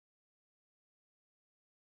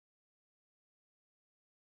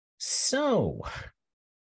 So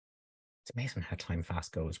it's amazing how time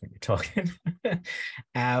fast goes when you're talking.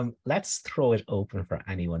 Let's throw it open for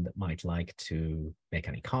anyone that might like to make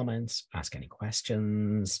any comments, ask any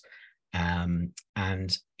questions. And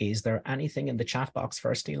is there anything in the chat box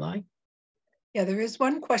first, Eli? Yeah, there is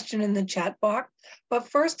one question in the chat box, but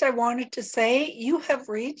first I wanted to say you have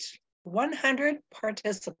reached 100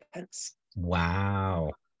 participants.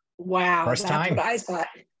 Wow. Wow, First that's what time. I thought.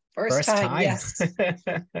 First First time, time. yes.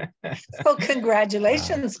 So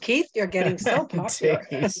congratulations, Keith. You're getting so popular.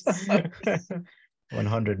 Indeed.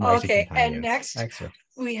 100 mighty Okay, and companions. next Excellent.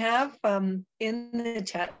 we have in the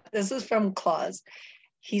chat, this is from Claus.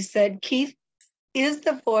 He said, Keith, is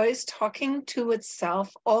the voice talking to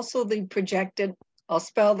itself also the projected, I'll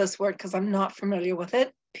spell this word because I'm not familiar with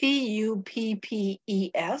it,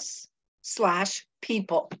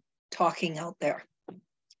 PUPPES/people talking out there?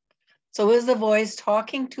 So is the voice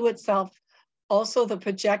talking to itself also the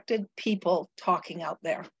projected people talking out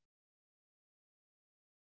there?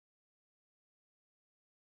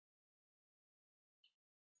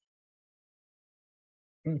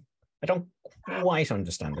 I don't quite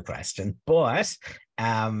understand the question, but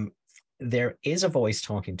there is a voice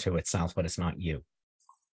talking to itself, but it's not you.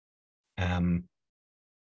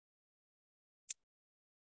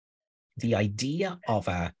 The idea of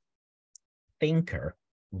a thinker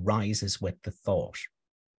rises with the thought.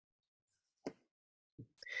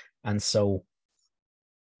 And so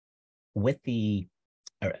with the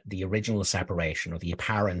original separation, or the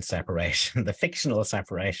apparent separation, the fictional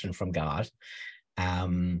separation from God,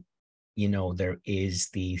 there is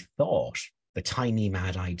the thought, the tiny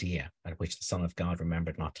mad idea at which the Son of God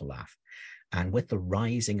remembered not to laugh. And with the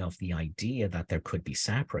rising of the idea that there could be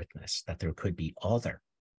separateness, that there could be other,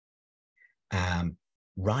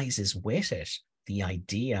 rises with it the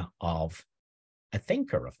idea of a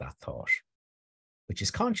thinker of that thought, which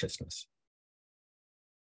is consciousness.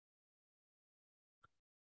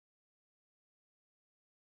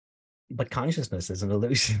 But consciousness is an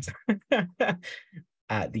illusion.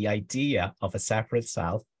 The idea of a separate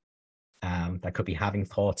self that could be having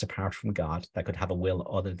thoughts apart from God, that could have a will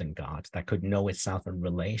other than God, that could know itself in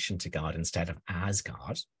relation to God instead of as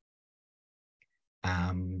God.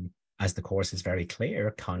 As the Course is very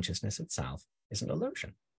clear, consciousness itself is an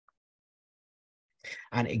illusion.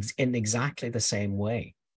 And in exactly the same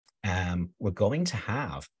way, we're going to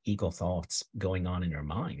have ego thoughts going on in our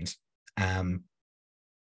mind,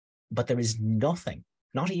 but there is nothing,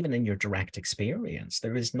 not even in your direct experience,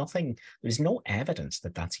 there is no evidence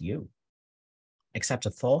that that's you, except a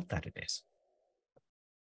thought that it is.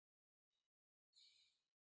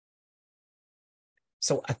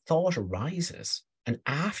 So a thought arises, and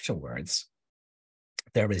afterwards,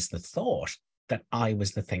 there is the thought that I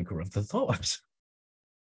was the thinker of the thought.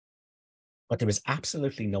 But there is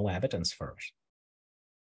absolutely no evidence for it.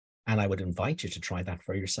 And I would invite you to try that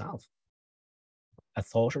for yourself. A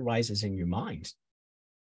thought arises in your mind,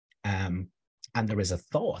 and there is a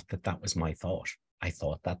thought that was my thought. I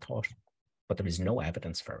thought that thought, but there is no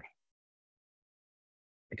evidence for it.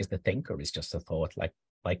 Because the thinker is just a thought, like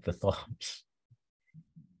the thought.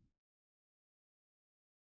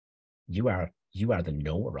 You are the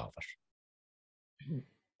knower of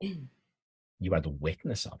it. You are the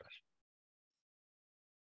witness of it.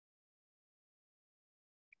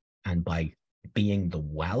 And by being the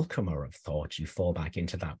welcomer of thought, you fall back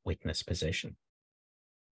into that witness position.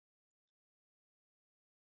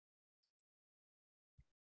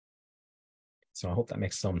 So I hope that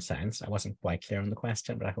makes some sense. I wasn't quite clear on the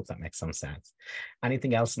question, but I hope that makes some sense.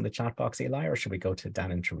 Anything else in the chat box, Eli, or should we go to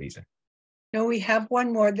Dan and Teresa? No, we have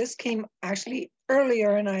one more. This came actually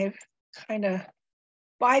earlier and I've kind of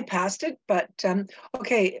bypassed it, but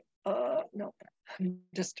okay. No, I'm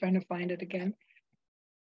just trying to find it again.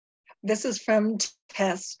 This is from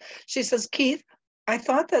Tess. She says, Keith, I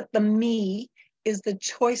thought that the me is the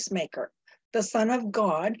choice maker, the Son of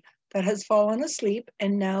God that has fallen asleep,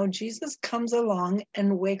 and now Jesus comes along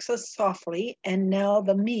and wakes us softly, and now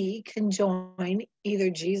the me can join either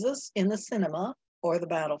Jesus in the cinema or the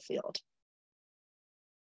battlefield.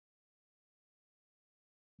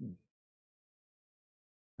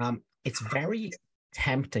 It's very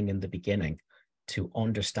tempting in the beginning to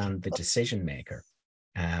understand the decision maker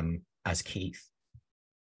as Keith.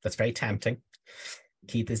 That's very tempting.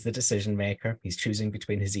 Keith is the decision maker. He's choosing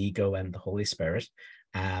between his ego and the Holy Spirit.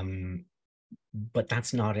 But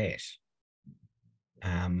that's not it.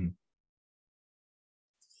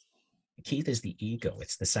 Keith is the ego.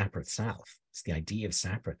 It's the separate self. It's the idea of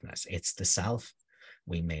separateness. It's the self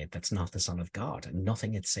we made that's not the Son of God. And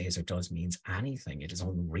nothing it says or does means anything. It is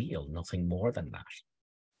unreal, nothing more than that.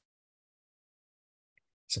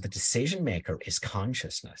 So the decision maker is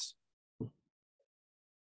consciousness.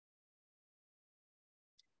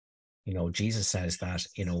 Jesus says that,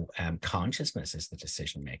 consciousness is the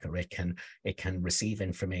decision maker. It can receive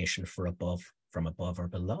information from above or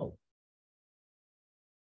below.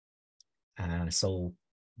 So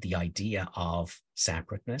the idea of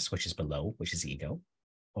separateness, which is below, which is ego,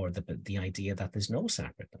 or the idea that there's no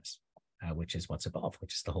separateness, which is what's above,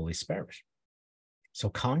 which is the Holy Spirit. So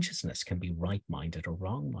consciousness can be right-minded or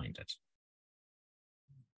wrong-minded.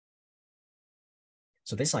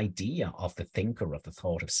 So this idea of the thinker, of the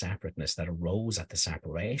thought of separateness that arose at the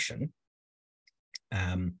separation,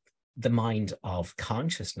 the mind of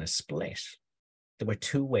consciousness split. There were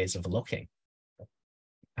two ways of looking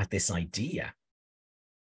at this idea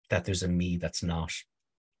that there's a me that's not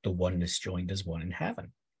the oneness joined as one in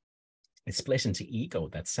heaven. It's split into ego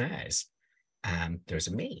that says, there's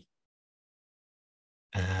a me.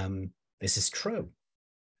 This is true.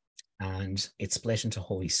 And it's split into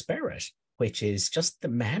Holy Spirit, which is just the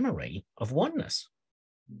memory of oneness,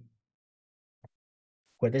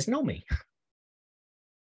 where there's no me.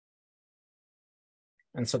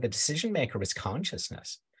 And so the decision maker is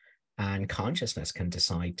consciousness, and consciousness can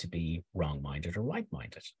decide to be wrong-minded or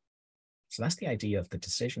right-minded. So that's the idea of the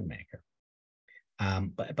decision maker.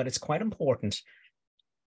 But it's quite important,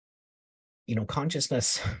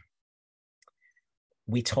 consciousness,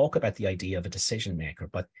 we talk about the idea of a decision maker,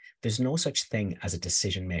 but there's no such thing as a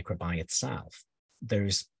decision maker by itself.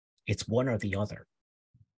 It's one or the other.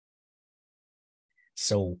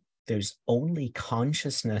 So there's only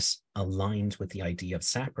consciousness aligned with the idea of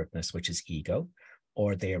separateness, which is ego,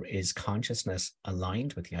 or there is consciousness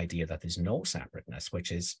aligned with the idea that there's no separateness,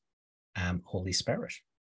 which is Holy Spirit.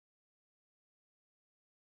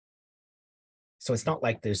 So it's not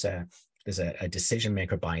like there's a decision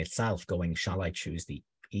maker by itself going, shall I choose the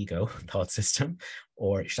ego thought system,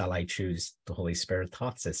 or shall I choose the Holy Spirit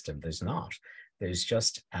thought system? There's not. There's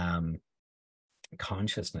just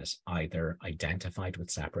consciousness either identified with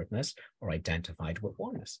separateness or identified with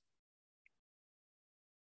oneness.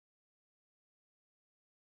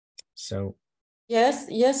 So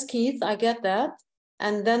yes, Keith, I get that.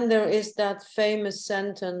 And then there is that famous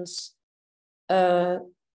sentence,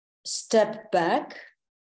 step back.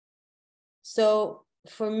 So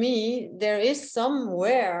for me, there is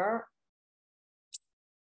somewhere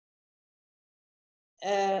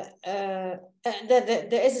there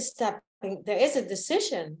is a step, there is a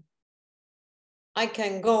decision. I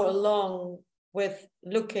can go along with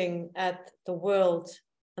looking at the world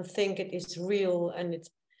and think it is real and it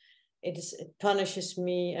punishes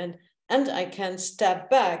me, and I can step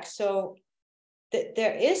back. So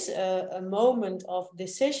there is a moment of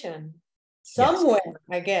decision somewhere, yes.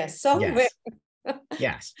 I guess, somewhere. Yes.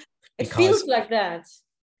 Yes. It feels like that.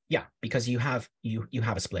 Yeah, because you have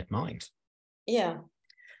a split mind. Yeah.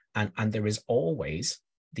 And there is always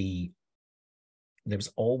the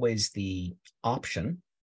option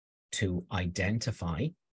to identify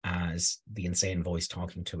as the insane voice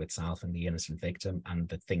talking to itself and the innocent victim and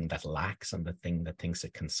the thing that lacks and the thing that thinks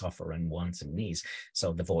it can suffer and wants and needs.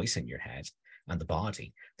 So the voice in your head and the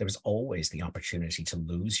body, there's always the opportunity to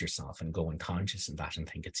lose yourself and go unconscious in that and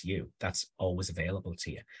think it's you. That's always available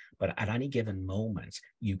to you. But at any given moment,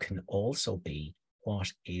 you can also be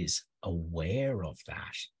what is aware of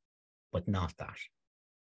that, but not that.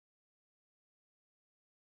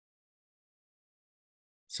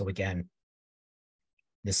 So again,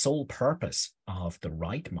 the sole purpose of the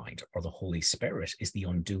right mind or the Holy Spirit is the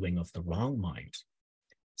undoing of the wrong mind.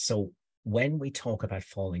 So when we talk about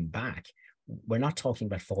falling back, we're not talking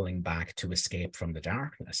about falling back to escape from the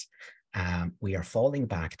darkness. We are falling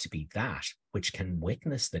back to be that which can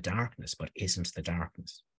witness the darkness, but isn't the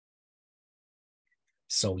darkness.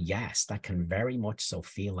 So yes, that can very much so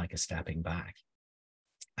feel like a stepping back.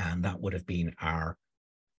 And that would have been our,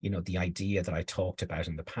 the idea that I talked about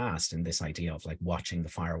in the past, and this idea of like watching the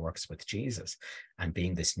fireworks with Jesus and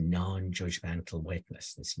being this non-judgmental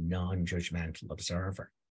witness, this non-judgmental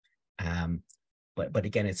observer. But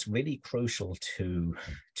again, it's really crucial to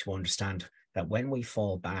understand that when we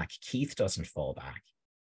fall back, Keith doesn't fall back.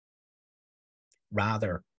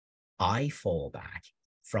 Rather, I fall back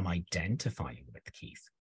from identifying with Keith,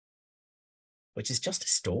 which is just a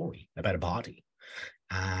story about a body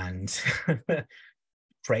and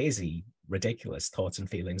crazy, ridiculous thoughts and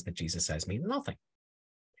feelings that Jesus says mean nothing.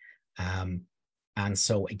 And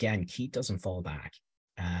so again, Keith doesn't fall back.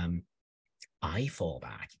 I fall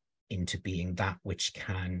back into being that which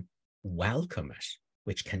can welcome it,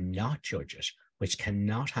 which cannot judge it, which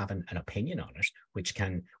cannot have an opinion on it, which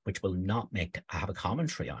will not have a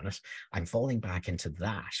commentary on it. I'm falling back into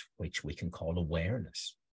that which we can call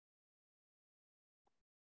awareness.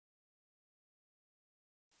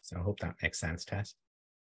 So I hope that makes sense, Tess.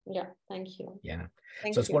 Yeah, thank you. Yeah.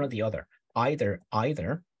 So it's one or the other. Either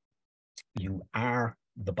you are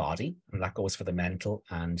the body, and that goes for the mental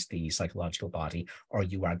and the psychological body, or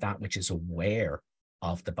you are that which is aware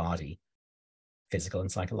of the body, physical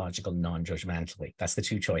and psychological, non-judgmentally. That's the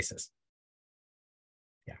two choices.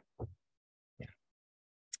 Yeah. Yeah.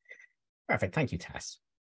 Perfect. Thank you, Tess.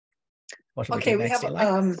 What will we Okay, do we next, have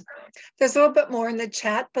Eli? there's a little bit more in the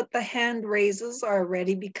chat, but the hand raises are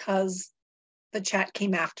ready because the chat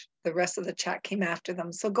came after, the rest of the chat came after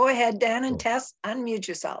them. So go ahead, Dan and Tess, unmute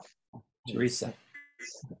yourself. Teresa.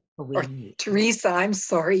 Or Teresa, I'm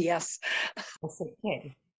sorry, yes. That's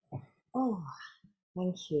okay. Oh,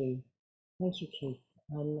 thank you. Thank you, Keith.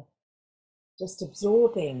 I'm just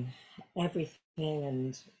absorbing everything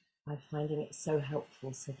and I'm finding it so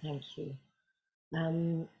helpful, so thank you.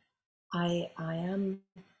 I am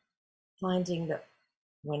finding that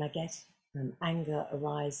when I get anger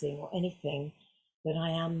arising or anything, that I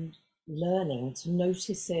am learning to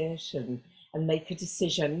notice it and make a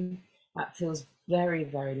decision. That feels very,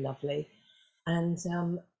 very lovely. And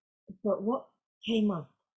but what came up,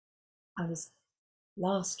 I was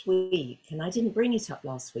last week, and I didn't bring it up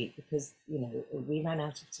last week because, you know, we ran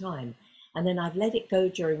out of time. And then I've let it go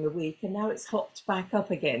during the week, and now it's hopped back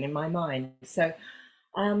up again in my mind. So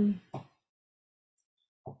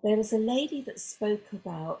there was a lady that spoke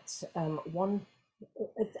about one,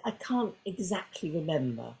 I can't exactly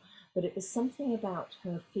remember, but it was something about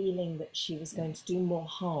her feeling that she was going to do more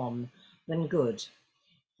harm than good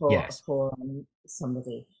for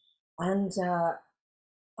somebody. And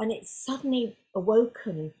it's suddenly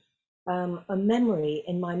awoken a memory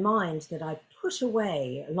in my mind that I put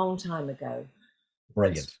away a long time ago.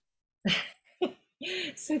 Brilliant.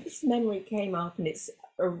 So this memory came up, and it's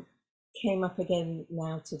came up again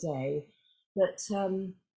now today. But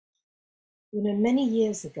you know, many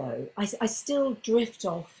years ago, I still drift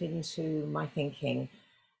off into my thinking.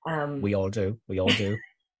 We all do. We all do.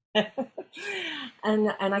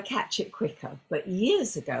 and I catch it quicker. But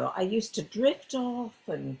years ago, I used to drift off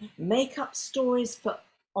and make up stories for,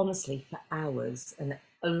 honestly, for hours and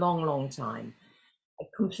a long, long time.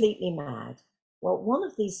 Completely mad. Well, one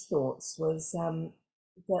of these thoughts was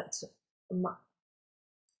that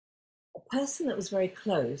a person that was very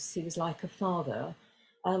close, he was like a father,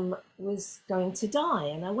 was going to die.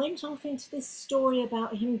 And I went off into this story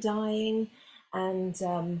about him dying, and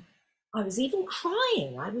I was even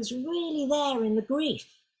crying. I was really there in the grief.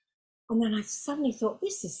 And then I suddenly thought,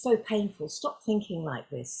 this is so painful. Stop thinking like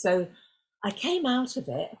this. So I came out of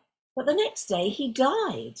it. But the next day he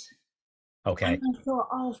died. Okay. And I thought,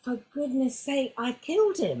 oh, for goodness sake, I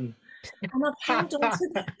killed him. And I've held on to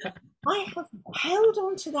that. I have held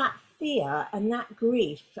on to that fear and that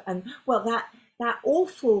grief and, well, that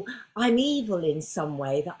awful, I'm evil in some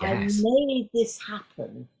way, that I made this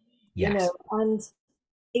happen, you know, and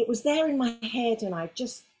it was there in my head, and I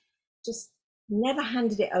just never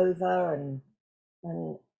handed it over. And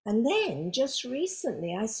then just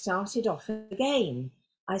recently I started off again.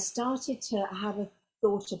 I started to have a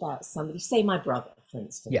thought about somebody, say my brother, for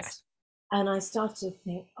instance. Yes. And I started to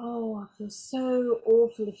think, oh, I feel so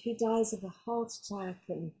awful if he dies of a heart attack.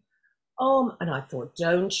 And I thought,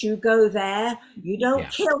 don't you go there. You don't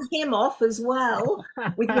kill him off as well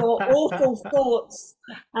with your awful thoughts.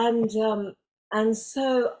 And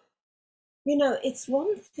so, you know, it's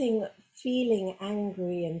one thing feeling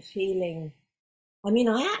angry and feeling, I mean,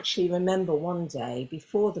 I actually remember one day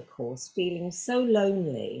before the course feeling so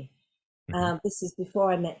lonely. This is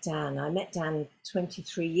before I met Dan. I met Dan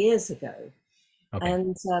 23 years ago. Okay.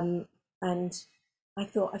 And I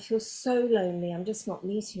thought, I feel so lonely. I'm just not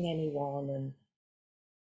meeting anyone, and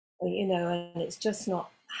you know, and it's just not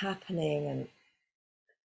happening.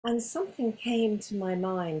 And something came to my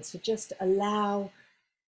mind to just allow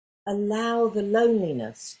the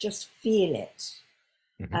loneliness, just feel it.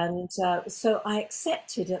 And so I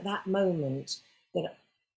accepted at that moment that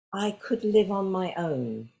I could live on my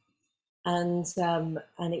own. And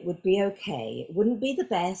it would be okay. It wouldn't be the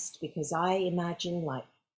best, because I imagined, like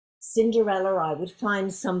Cinderella, I would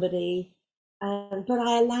find somebody, but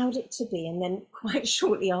I allowed it to be. And then quite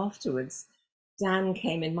shortly afterwards, Dan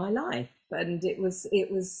came in my life, and it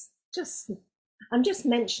was just, I'm just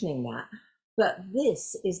mentioning that, but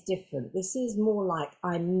this is different. This is more like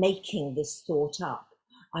I'm making this thought up.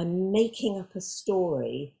 I'm making up a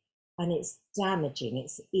story, and it's damaging,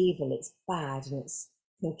 it's evil, it's bad, and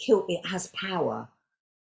can kill, it has power.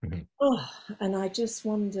 Oh, and I just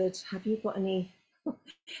wondered, have you got any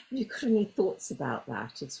thoughts about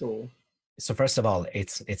that at all? So first of all,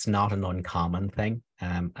 it's not an uncommon thing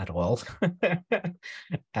at all. You're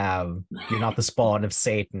not the spawn of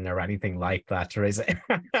Satan or anything like that, Teresa.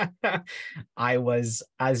 I was,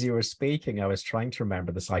 as you were speaking, I was trying to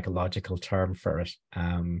remember the psychological term for it.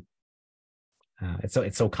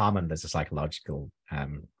 It's so common. There's a psychological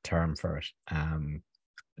term for it.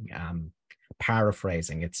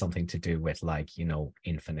 Paraphrasing, it's something to do with, like,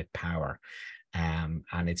 infinite power.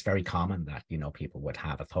 And it's very common that, people would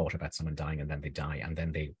have a thought about someone dying and then they die, and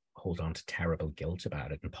then they hold on to terrible guilt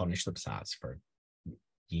about it and punish themselves for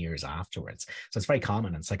years afterwards. So it's very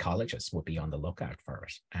common, and psychologists would be on the lookout for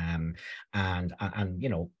it. And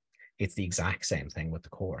it's the exact same thing with the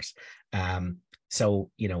Course. So,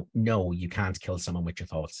 no, you can't kill someone with your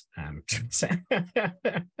thoughts.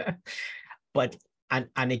 But,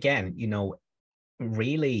 and again,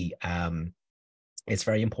 really, it's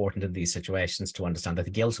very important in these situations to understand that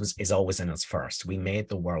the guilt is always in us first. We made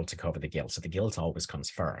the world to cover the guilt, so the guilt always comes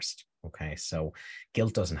first. Okay, so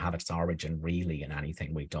guilt doesn't have its origin really in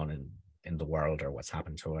anything we've done in the world, or what's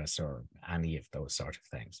happened to us, or any of those sort of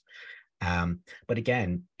things. But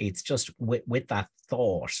again, it's just with that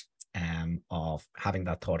thought of having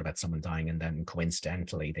that thought about someone dying, and then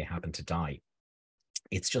coincidentally they happen to die.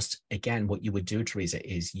 It's just, again, what you would do, Teresa,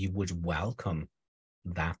 is you would welcome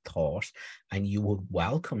that thought, and you would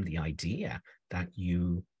welcome the idea that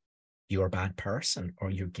you're a bad person or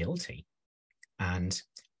you're guilty, and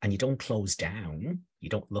you don't close down. You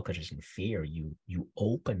don't look at it in fear. You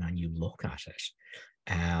open and you look at it,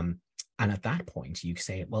 and at that point you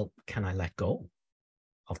say, well, can I let go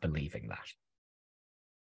of believing that?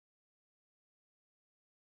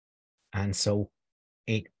 And so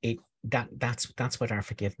that's what our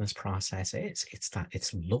forgiveness process is.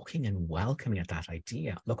 It's looking and welcoming at that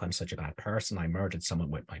idea. Look, I'm such a bad person. I murdered someone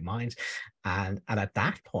with my mind. And at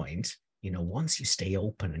that point, once you stay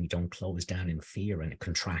open and you don't close down in fear and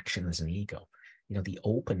contraction as an ego, the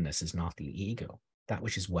openness is not the ego. That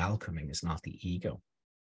which is welcoming is not the ego.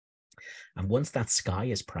 And once that sky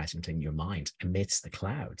is present in your mind amidst the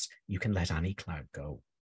clouds, you can let any cloud go.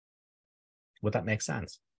 Would that make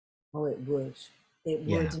sense? Oh, it would. It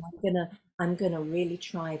would. Yeah. And I'm gonna really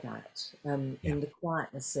try that in the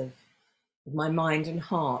quietness of my mind and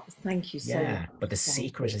heart. Thank you so much. But the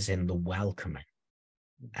secret is in the welcoming,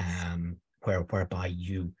 whereby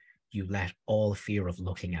you let all fear of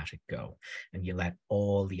looking at it go, and you let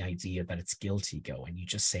all the idea that it's guilty go, and you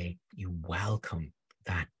just say, you welcome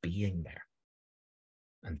that being there.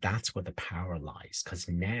 And that's where the power lies, because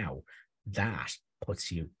now that puts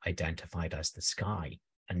you identified as the sky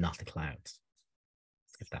and not the clouds,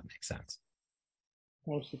 if that makes sense.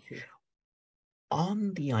 Thank you, Pete.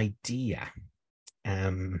 On the idea,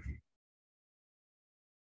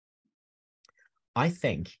 I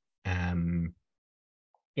think, I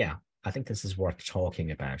think this is worth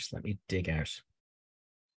talking about. Let me dig out.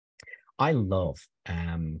 I love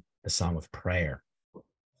the Song of Prayer.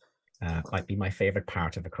 Might be my favorite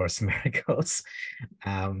part of A Course in Miracles.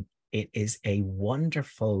 It is a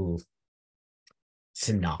wonderful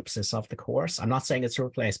synopsis of the Course. I'm not saying it's a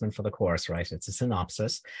replacement for the Course, right? It's a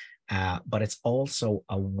synopsis, but it's also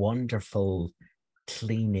a wonderful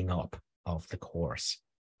cleaning up of the Course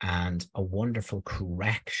and a wonderful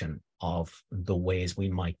correction of the ways we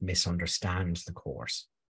might misunderstand the Course.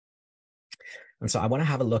 And so I want to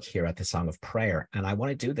have a look here at the Song of Prayer. And I want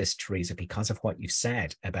to do this, Teresa, because of what you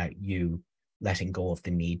said about you letting go of the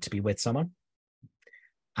need to be with someone.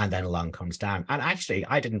 And then along comes Dan. And actually,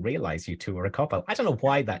 I didn't realize you two were a couple. I don't know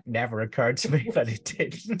why that never occurred to me, but it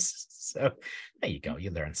didn't. So there you go.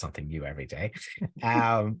 You learn something new every day.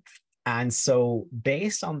 And so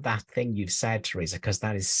based on that thing you've said, Teresa, because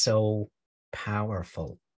that is so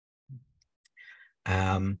powerful,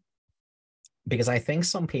 because I think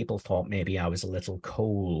some people thought maybe I was a little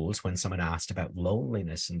cold when someone asked about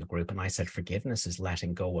loneliness in the group. And I said, forgiveness is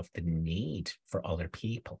letting go of the need for other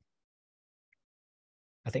people.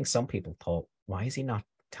 I think some people thought, why is he not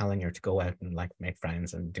telling her to go out and like make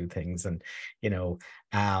friends and do things? And,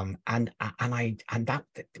 and that,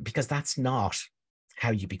 because that's not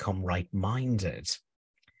how you become right-minded.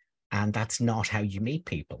 And that's not how you meet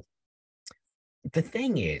people. The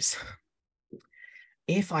thing is,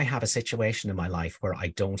 if I have a situation in my life where I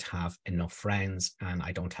don't have enough friends and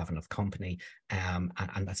I don't have enough company, and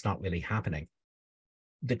that's not really happening,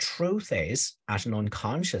 the truth is, at an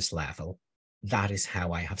unconscious level, that is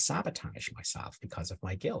how I have sabotaged myself because of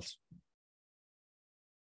my guilt.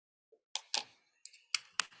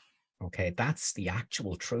 Okay, that's the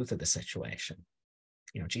actual truth of the situation.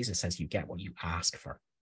 Jesus says you get what you ask for.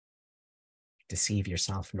 Deceive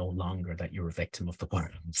yourself no longer that you're a victim of the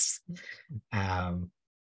world.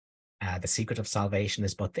 The secret of salvation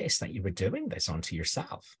is but this, that you were doing this unto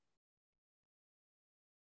yourself.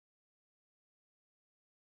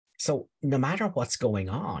 So no matter what's going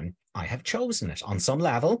on, I have chosen it on some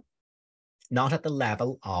level, not at the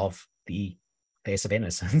level of the face of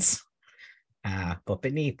innocence, but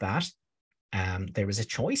beneath that, there is a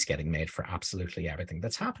choice getting made for absolutely everything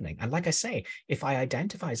that's happening. And like I say, if I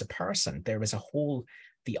identify as a person, there is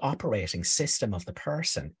the operating system of the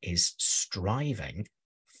person is striving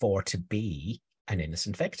to be an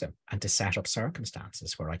innocent victim and to set up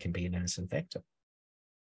circumstances where I can be an innocent victim.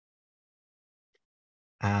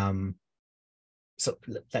 So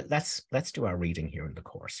let's do our reading here in the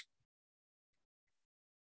course.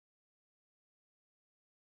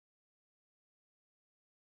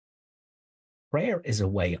 Prayer is a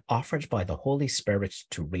way offered by the Holy Spirit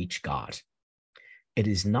to reach God. It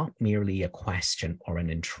is not merely a question or an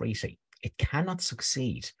entreaty. It cannot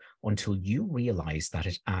succeed until you realize that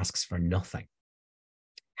it asks for nothing.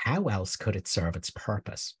 How else could it serve its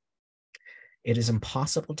purpose? It is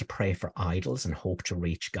impossible to pray for idols and hope to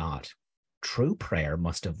reach God. True prayer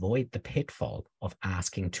must avoid the pitfall of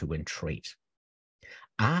asking to entreat.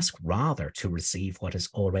 Ask rather to receive what is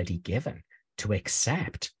already given, to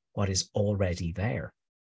accept what is already there.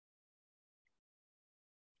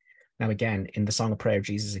 Now, again, in the Song of Prayer,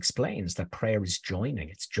 Jesus explains that prayer is joining.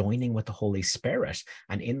 It's joining with the Holy Spirit.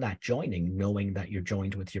 And in that joining, knowing that you're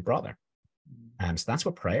joined with your brother. So that's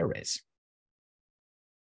what prayer is.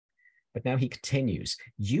 But now he continues,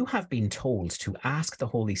 you have been told to ask the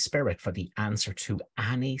Holy Spirit for the answer to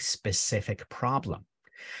any specific problem,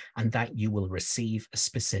 and that you will receive a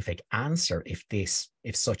specific answer if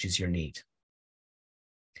such is your need.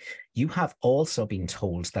 You have also been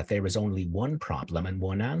told that there is only one problem and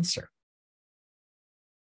one answer.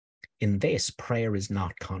 In this, prayer is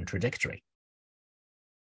not contradictory.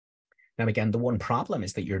 Now, again, the one problem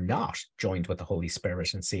is that you're not joined with the Holy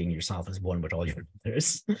Spirit and seeing yourself as one with all your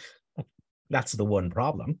others. That's the one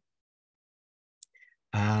problem.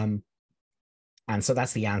 And so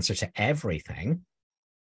that's the answer to everything,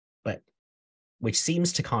 but which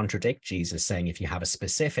seems to contradict Jesus saying if you have a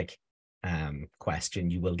specific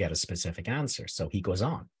question, you will get a specific answer. So he goes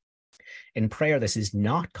on. In prayer, this is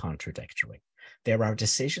not contradictory. There are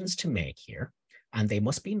decisions to make here, and they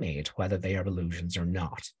must be made whether they are illusions or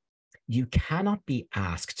not. You cannot be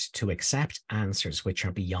asked to accept answers which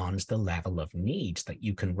are beyond the level of need that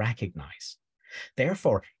you can recognize.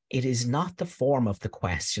 Therefore, it is not the form of the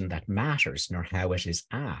question that matters, nor how it is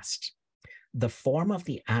asked. The form of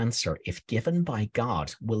the answer, if given by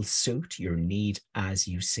God, will suit your need as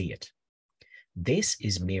you see it. This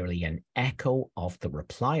is merely an echo of the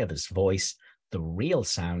reply of his voice. The real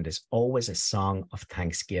sound is always a song of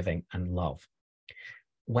thanksgiving and love.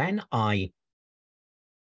 When I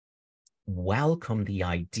welcome the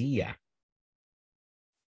idea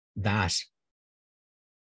that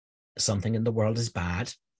something in the world is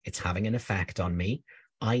bad, it's having an effect on me,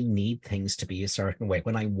 I need things to be a certain way.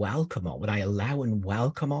 When I allow and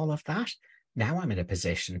welcome all of that, now I'm in a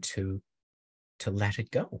position to let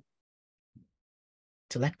it go.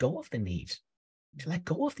 To let go of the need, to let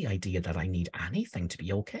go of the idea that I need anything to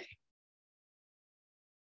be okay.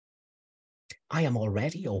 I am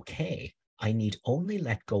already okay. I need only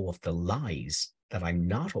let go of the lies that I'm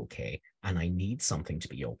not okay and I need something to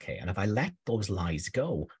be okay. And if I let those lies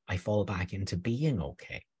go, I fall back into being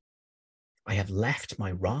okay. I have left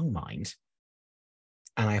my wrong mind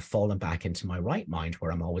and I have fallen back into my right mind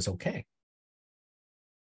where I'm always okay.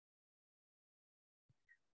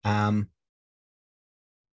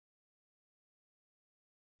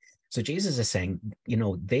 So Jesus is saying,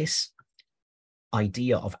 this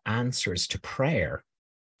idea of answers to prayer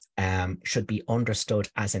should be understood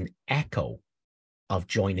as an echo of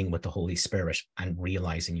joining with the Holy Spirit and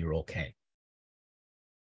realizing you're okay.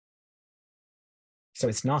 So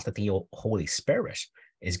it's not that the Holy Spirit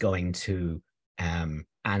is going to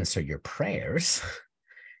answer your prayers.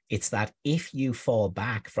 It's that if you fall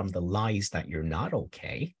back from the lies that you're not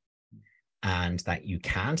okay, and that you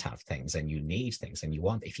can't have things and you need things and you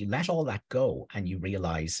want, if you let all that go and you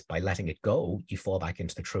realize by letting it go, you fall back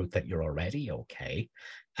into the truth that you're already okay,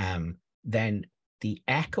 then the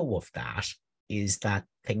echo of that is that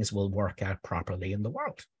things will work out properly in the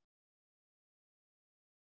world.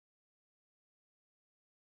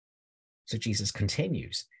 So Jesus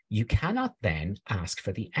continues, you cannot then ask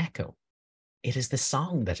for the echo. It is the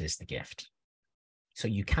song that is the gift. So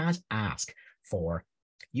you can't ask for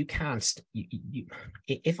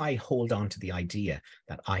if I hold on to the idea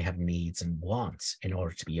that I have needs and wants in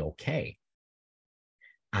order to be okay,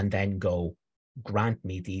 and then go, grant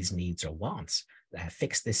me these needs or wants,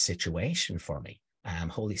 fix this situation for me,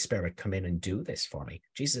 Holy Spirit, come in and do this for me.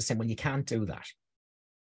 Jesus is saying, well, you can't do that.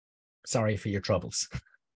 Sorry for your troubles.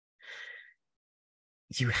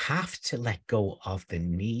 You have to let go of the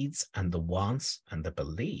needs and the wants and the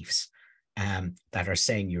beliefs that are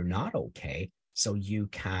saying you're not okay, so you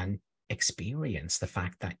can experience the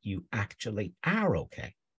fact that you actually are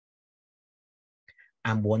okay.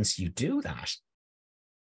 And once you do that,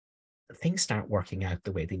 things start working out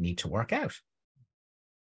the way they need to work out.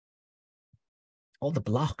 All the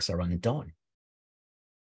blocks are undone.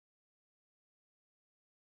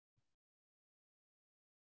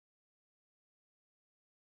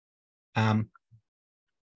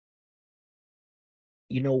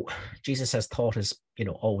 You know, Jesus says thought is, you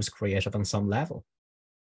know, always creative on some level.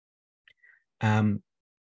 In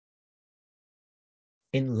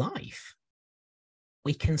life,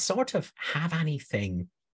 we can sort of have anything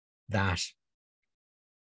that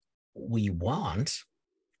we want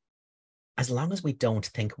as long as we don't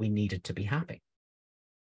think we need it to be happy.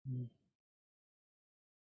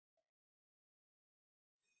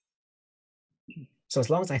 So as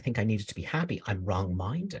long as I think I need it to be happy, I'm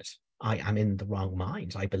wrong-minded. I am in the wrong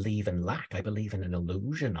mind. I believe in lack. I believe in an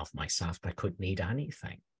illusion of myself that could need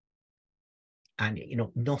anything. And, you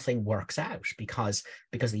know, nothing works out because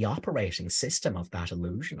the operating system of that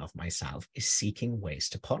illusion of myself is seeking ways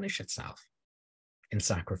to punish itself in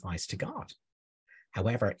sacrifice to God.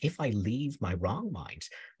 However, if I leave my wrong mind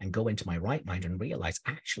and go into my right mind and realize,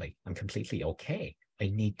 actually, I'm completely okay, I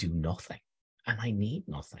need do nothing, and I need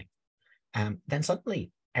nothing, then suddenly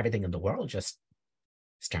everything in the world just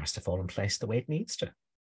starts to fall in place the way it needs to.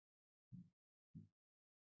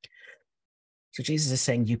 So Jesus is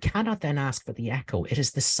saying, you cannot then ask for the echo. It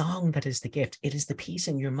is the song that is the gift. It is the peace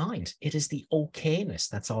in your mind. It is the okayness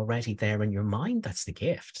that's already there in your mind that's the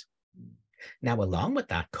gift. Now, along with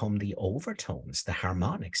that come the overtones, the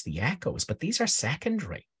harmonics, the echoes, but these are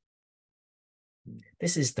secondary.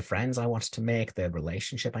 This is the friends I wanted to make, the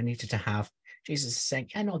relationship I needed to have. Jesus is saying,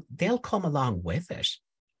 yeah, no, they'll come along with it,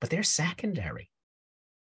 but they're secondary.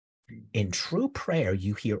 In true prayer,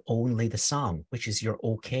 you hear only the song, which is your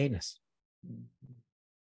okayness,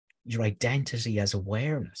 your identity as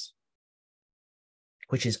awareness,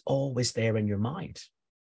 which is always there in your mind,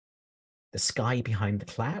 the sky behind the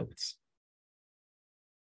clouds.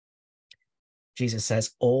 Jesus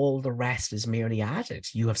says, all the rest is merely added.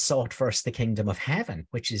 You have sought first the kingdom of heaven,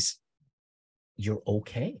 which is you're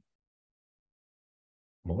okay.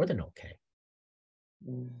 More than okay.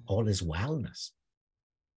 All is wellness.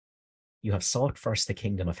 You have sought first the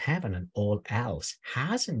kingdom of heaven, and all else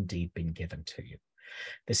has indeed been given to you.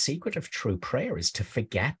 The secret of true prayer is to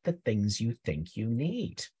forget the things you think you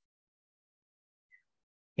need.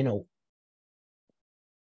 You know,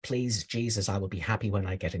 please, Jesus, I will be happy when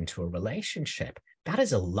I get into a relationship. That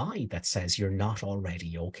is a lie that says you're not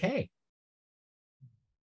already okay.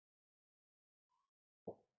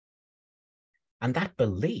 And that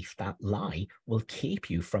belief, that lie, will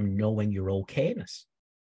keep you from knowing your okayness.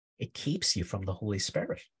 It keeps you from the Holy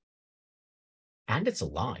Spirit. And it's a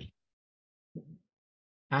lie.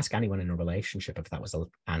 Ask anyone in a relationship if that was an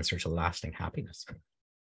answer to lasting happiness.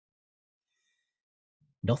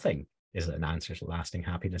 Nothing is an answer to lasting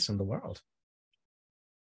happiness in the world.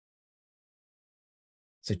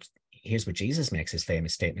 So here's what Jesus makes his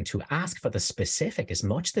famous statement: to ask for the specific is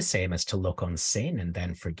much the same as to look on sin and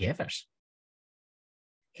then forgive it.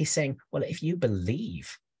 He's saying, well, if you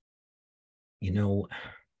believe, you know,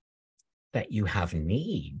 that you have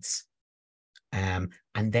needs, and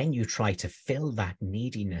then you try to fill that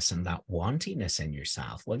neediness and that wantiness in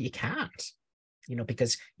yourself, well, you can't, you know,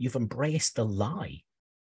 because you've embraced the lie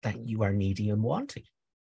that you are needy and wanting.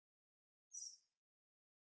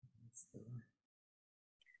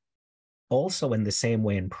 Also, in the same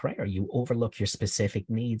way in prayer, you overlook your specific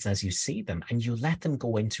needs as you see them, and you let them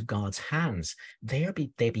go into God's hands. They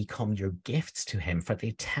become your gifts to him, for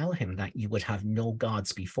they tell him that you would have no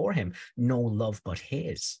gods before him, no love but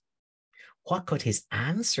his. What could his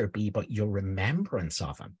answer be but your remembrance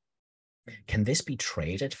of him? Can this be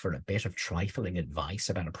traded for a bit of trifling advice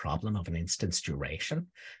about a problem of an instant's duration?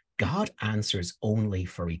 God answers only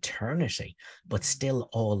for eternity, but still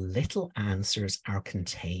all little answers are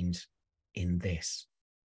contained in this.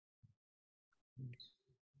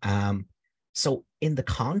 So in the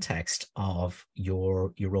context of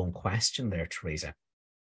your own question there, Teresa,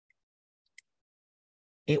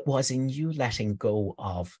 it was in you letting go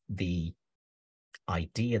of the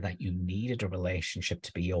idea that you needed a relationship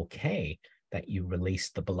to be okay that you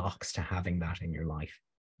released the blocks to having that in your life.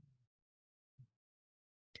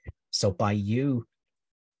 So by you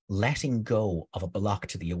letting go of a block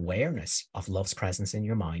to the awareness of love's presence in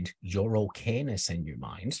your mind, your okayness in your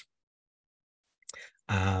mind.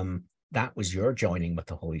 That was your joining with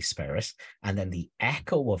the Holy Spirit. And then the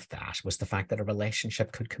echo of that was the fact that a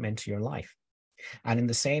relationship could come into your life. And in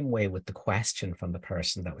the same way with the question from the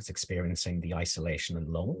person that was experiencing the isolation and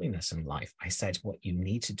loneliness in life, I said, what you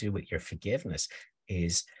need to do with your forgiveness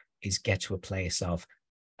is get to a place of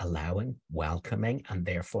allowing, welcoming, and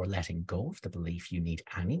therefore letting go of the belief you need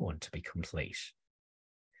anyone to be complete.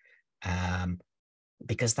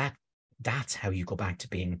 Because that's how you go back to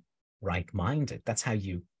being right-minded. That's how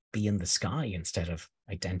you be in the sky instead of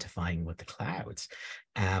identifying with the clouds.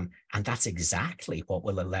 And that's exactly what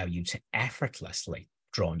will allow you to effortlessly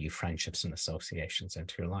draw new friendships and associations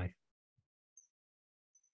into your life.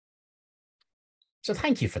 So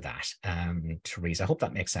thank you for that, Teresa. I hope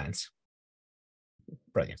that makes sense.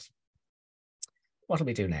 Brilliant. What will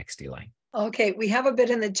we do next, Eli? Okay, we have a bit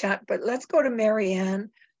in the chat, but let's go to Marianne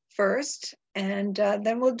first, and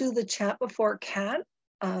then we'll do the chat before Kat,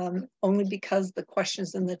 only because the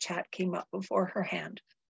questions in the chat came up before her hand.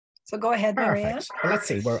 So go ahead, Marianne. Perfect. Well, let's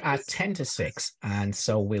see, we're at 10 to 6. And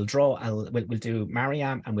so we'll do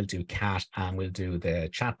Marianne and we'll do Kat and we'll do the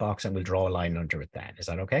chat box and we'll draw a line under it then. Is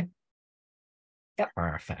that okay? Yep.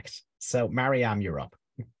 Perfect. So Marianne, you're up.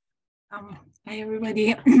 Hi,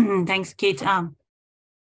 everybody. Thanks, Kate.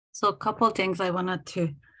 So a couple of things I wanted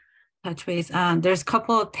to touch base. There's a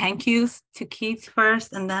couple of thank yous to Kate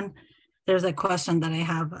first, and then there's a question that I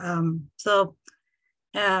have.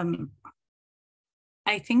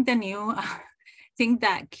 I think the new thing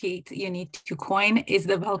that, Kate, you need to coin is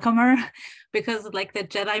the welcomer, because like the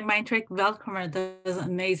Jedi mind trick, welcomer does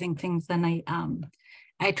amazing things. And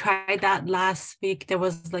I tried that last week. There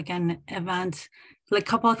was like an event, like a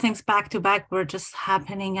couple of things back to back were just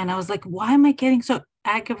happening. And I was like, why am I getting so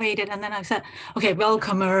aggravated? And then I said, okay,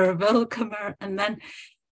 welcomer.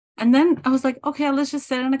 And then I was like, okay, let's just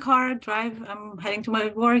sit in the car, drive. I'm heading to my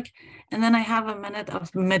work. And then I have a minute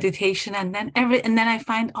of meditation. And then I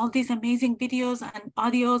find all these amazing videos and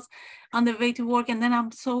audios on the way to work. And then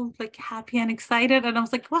I'm so like happy and excited. And I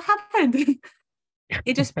was like, what happened?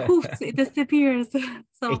 It just poofs, it disappears.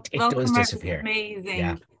 So it does disappear.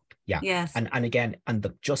 Amazing. Yeah. Yes. And again,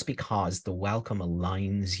 just because the welcome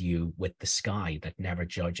aligns you with the sky that never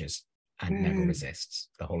judges and never resists,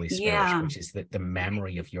 the Holy Spirit, which is the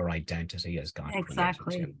memory of your identity as God exactly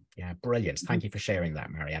created you. Yeah, brilliant. Thank you for sharing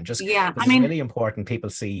that, Marianne. It's really important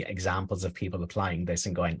people see examples of people applying this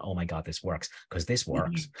and going, oh my God, this works, because this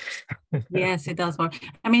works. Yes, it does work.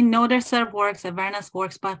 I mean, noticer works, awareness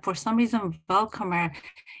works, but for some reason, welcomer,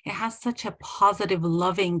 it has such a positive,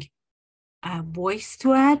 loving voice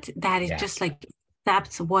to it that it just like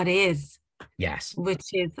accepts what is. Yes.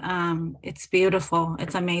 Which is, it's beautiful.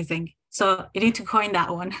 It's amazing. So you need to coin that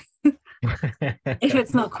one. If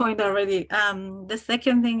it's not coined already. The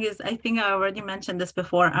second thing is, I think I already mentioned this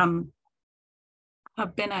before.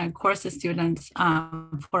 I've been a course student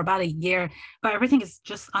for about a year, but everything is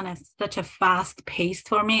just on such a fast pace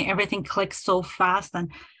for me. Everything clicks so fast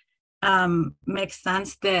and makes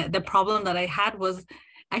sense. The problem that I had was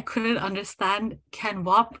I couldn't understand Ken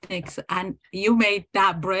Wapnick's, and you made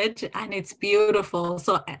that bridge and it's beautiful.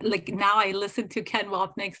 So like now I listen to Ken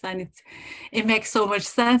Wapnick's and it makes so much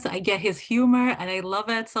sense. I get his humor and I love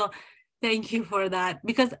it. So thank you for that,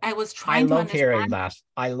 because I was trying to understand. Hearing that.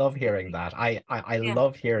 I love hearing that. I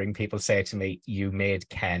love hearing people say to me, you made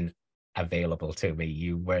Ken available to me.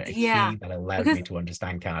 You were a key that allowed me to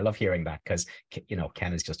understand Ken. I love hearing that because, you know,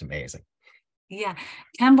 Ken is just amazing. Yeah.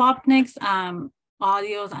 Ken Wapnick's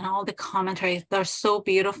audios and all the commentaries, they're so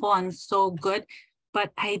beautiful and so good,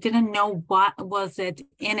 but I didn't know what was it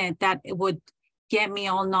in it that it would get me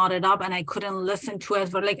all knotted up and I couldn't listen to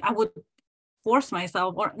it. But like I would force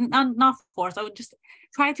myself, or not force, I would just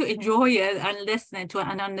try to enjoy it and listen to it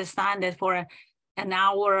and understand it for an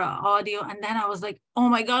hour audio. And then I was like, oh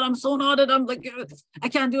my God, I'm so knotted. I'm like, I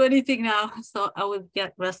can't do anything now. So I would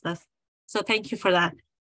get restless. So thank you for that.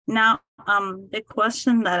 Now, the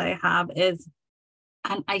question that I have is,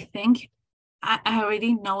 and I think I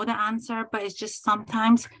already know the answer, but it's just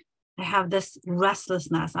sometimes I have this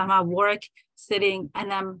restlessness. I'm at work sitting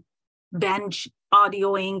and I'm bench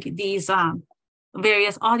audioing these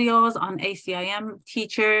various audios on ACIM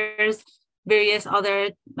teachers, various other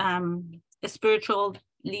spiritual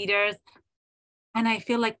leaders. And I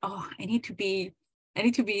feel like, oh, I need to be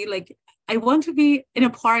like, I want to be in a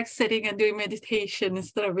park sitting and doing meditation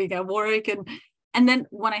instead of being at work. And then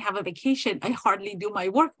when I have a vacation, I hardly do my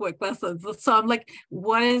work lessons. So I'm like,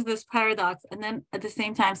 what is this paradox? And then at the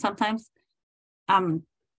same time, sometimes when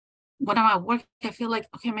I'm at work, I feel like,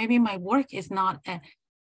 okay, maybe my work is not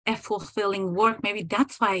a fulfilling work. Maybe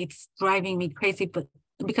that's why it's driving me crazy, but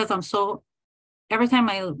because every time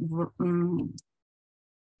I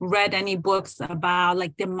read any books about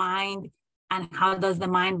like the mind and how does the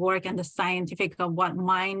mind work and the scientific of what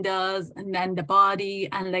mind does, and then the body,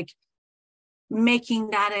 and like making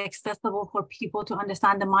that accessible for people to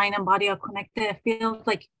understand the mind and body are connected. I feel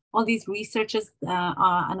like all these researches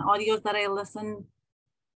and audios that I listen,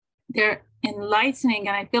 they're enlightening,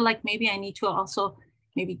 and I feel like maybe I need to also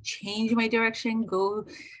maybe change my direction, go,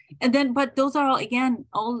 and then, but those are all, again,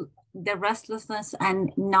 all the restlessness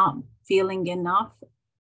and not feeling enough.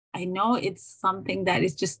 I know it's something that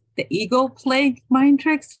is just the ego playing mind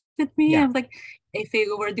tricks with me. Yeah. I'm like, if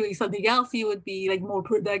you were doing something else, you would be like more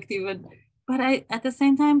productive. But I, at the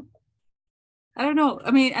same time, I don't know.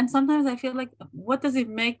 I mean, and sometimes I feel like, what does it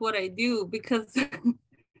make what I do? Because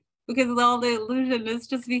because of all the illusion, let's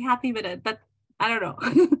just be happy with it. But I don't know.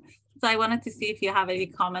 So I wanted to see if you have any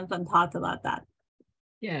comments and thoughts about that.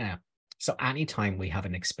 Yeah. So anytime we have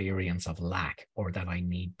an experience of lack or that I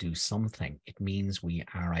need to do something, it means we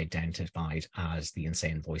are identified as the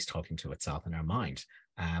insane voice talking to itself in our mind.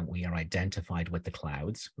 We are identified with the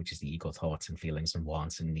clouds, which is the ego thoughts and feelings and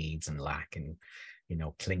wants and needs and lack and, you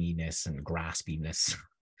know, clinginess and graspiness.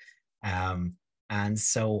 And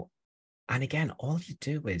so, and again, all you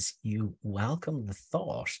do is you welcome the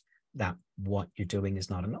thought that what you're doing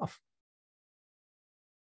is not enough.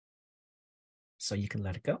 So you can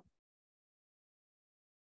let it go.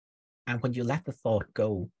 And when you let the thought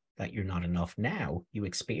go that you're not enough, now you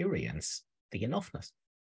experience the enoughness.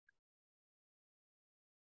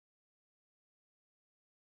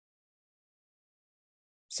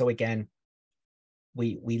 So again,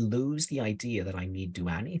 we lose the idea that I need to do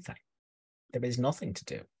anything. There is nothing to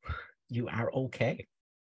do. You are okay.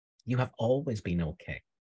 You have always been okay.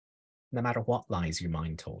 No matter what lies your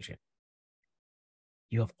mind told you.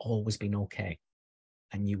 You have always been okay.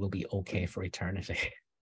 And you will be okay for eternity.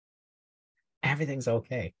 Everything's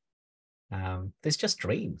okay. There's just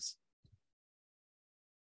dreams.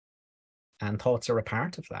 And thoughts are a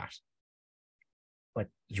part of that. But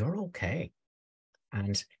you're okay.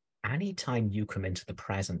 And anytime you come into the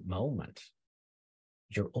present moment,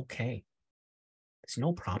 you're okay. There's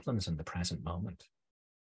no problems in the present moment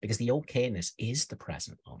because the okayness is the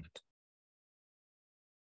present moment.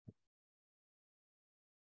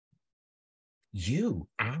 You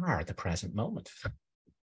are the present moment.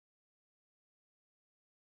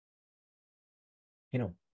 You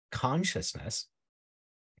know, consciousness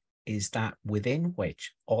is that within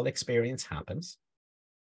which all experience happens,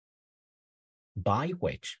 by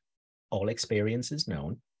which all experience is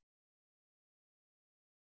known,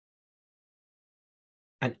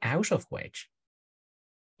 and out of which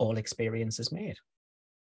all experience is made.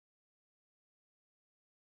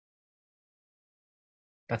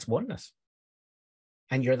 That's oneness.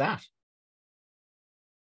 And you're that.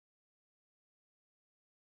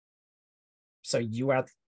 So you are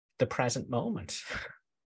the present moment,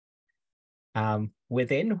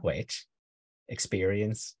 within which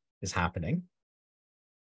experience is happening,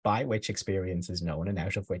 by which experience is known, and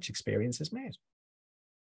out of which experience is made.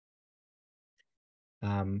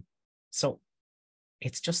 So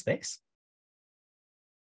it's just this.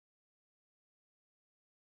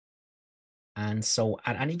 And so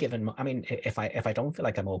at any given, I mean, if I don't feel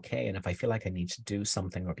like I'm okay, and if I feel like I need to do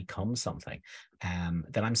something or become something,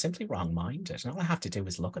 then I'm simply wrong-minded. And all I have to do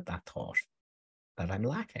is look at that thought that I'm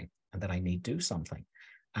lacking and that I need to do something,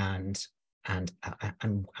 and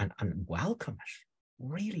welcome it,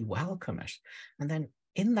 really welcome it. And then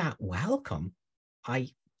in that welcome, I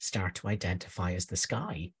start to identify as the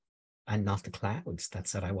sky and not the clouds that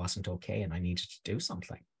said I wasn't okay and I needed to do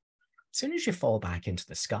something. As soon as you fall back into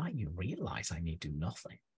the sky, you realize I need to do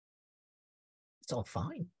nothing. It's all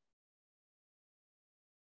fine.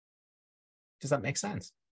 Does that make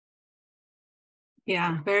sense?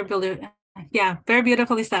 Yeah, very beautiful. Yeah, very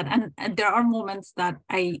beautifully said. And there are moments that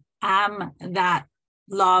I am that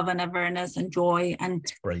love and awareness and joy and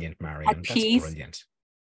it's brilliant, Marion. at peace. That's brilliant.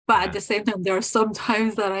 But at the same time, there are some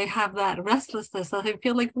times that I have that restlessness that I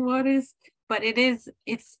feel like, but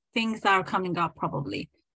it's things that are coming up probably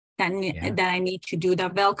that I need to do,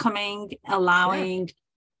 that welcoming, allowing,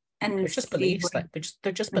 and they're just beliefs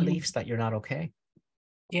they're just beliefs that you're not okay.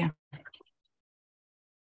 Yeah.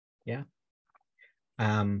 Yeah.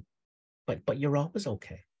 But you're always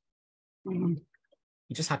okay. Mm-hmm.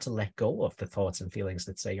 You just had to let go of the thoughts and feelings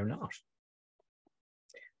that say you're not.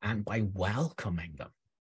 And by welcoming them,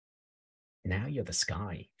 now you're the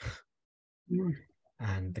sky.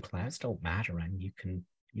 And the clouds don't matter, and you can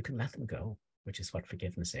let them go, which is what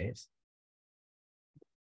forgiveness is.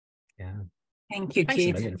 Yeah. Thank you, Thanks a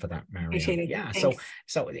Keith. million for that, Marianne. Appreciate it. Yeah, Thanks.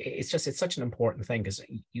 so it's such an important thing, because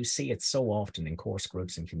you see it so often in course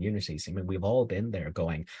groups and communities. I mean, we've all been there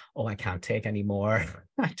going, oh, I can't take anymore.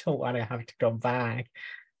 I don't want to have to come back.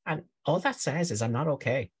 And all that says is I'm not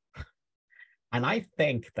okay. And I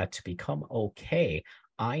think that to become okay,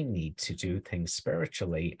 I need to do things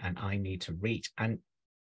spiritually, and I need to reach.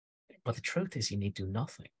 But the truth is, you need to do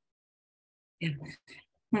nothing. Yeah.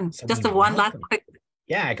 So Just we a one last welcome- quick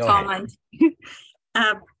go comment.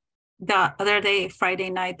 The other day, Friday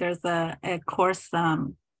night, there's a course, a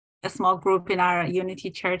small group in our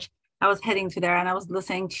Unity Church. I was heading to there, and I was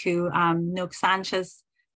listening to Nook Sanchez,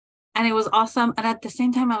 and it was awesome. And at the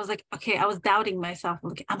same time, I was like, okay, I was doubting myself.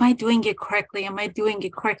 Like, am I doing it correctly? Am I doing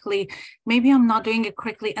it correctly? Maybe I'm not doing it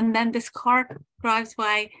correctly. And then this car drives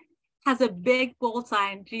by, has a big bold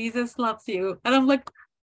sign, Jesus loves you. And I'm like,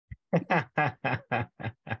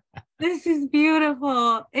 this is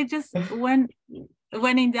beautiful. It just, when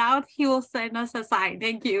in doubt, he will send us a sign.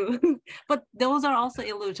 Thank you. But those are also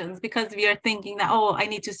illusions, because we are thinking that, oh, I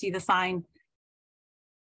need to see the sign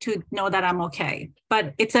to know that I'm okay.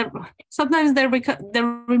 But sometimes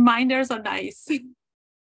the reminders are nice.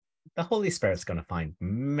 The Holy Spirit's going to find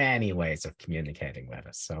many ways of communicating with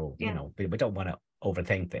us. So, Yeah. you know, we don't want to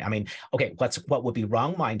overthink it. I mean, okay, what would be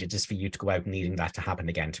wrong-minded is for you to go out needing that to happen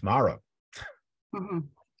again tomorrow. Mm-hmm.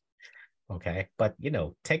 Okay, but, you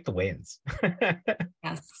know, take the wins.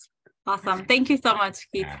 Yes. Awesome. Thank you so much,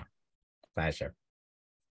 Keith. Yeah, pleasure.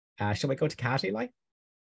 Shall we go to Kathy, like?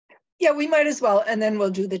 Yeah, we might as well. And then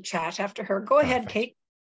we'll do the chat after her. Go ahead, Perfect. Kate.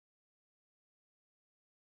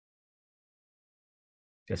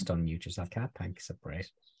 Just unmute yourself, Kat. Thanks, great.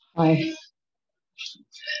 Hi.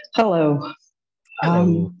 Hello.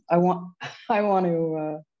 Hello. I want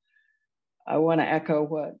to echo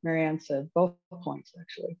what Marianne said, both points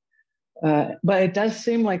actually. But it does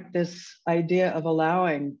seem like this idea of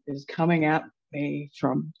allowing is coming at me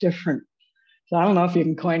from different. So I don't know if you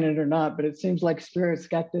can coin it or not, but it seems like Spirit's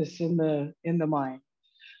got this in the mind.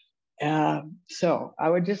 So I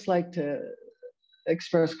would just like to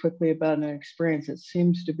express quickly about an experience that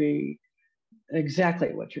seems to be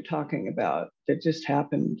exactly what you're talking about that just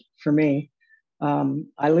happened for me.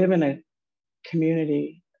 I live in a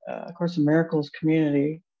community, A Course in Miracles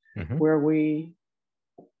community, where we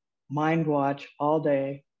mind watch all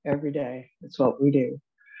day, every day. That's what we do.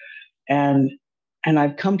 And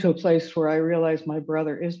I've come to a place where I realize my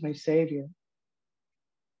brother is my savior.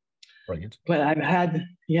 Brilliant. But I've had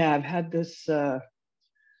this,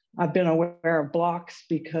 I've been aware of blocks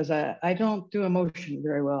because I don't do emotion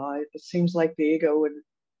very well. It seems like the ego would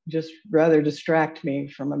just rather distract me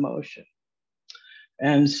from emotion.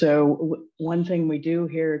 And so one thing we do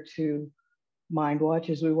here to mind watch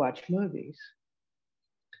is we watch movies.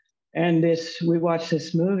 And we watched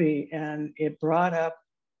this movie, and it brought up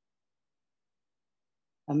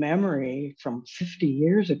a memory from 50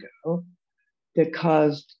 years ago that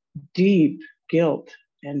caused deep guilt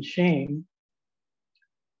and shame.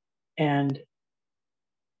 And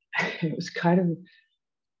it was kind of,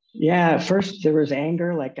 at first there was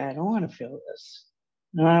anger, like, I don't want to feel this.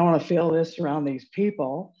 And I don't want to feel this around these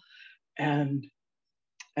people.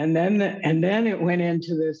 And then it went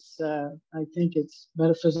into this, I think it's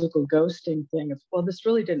metaphysical ghosting thing of, well, this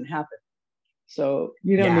really didn't happen. So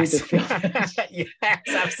you don't need to feel this. Yes,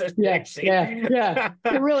 absolutely. Yeah.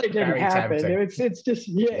 It really didn't Very happen. tempting. It's just,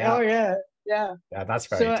 yeah. Yeah, that's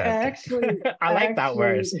very tempting. Actually, I like that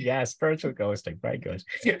word. Yeah, spiritual ghosting. Very good.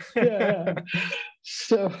 Yeah.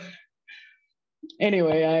 So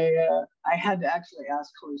anyway, I had to actually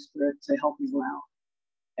ask Holy Spirit to help me allow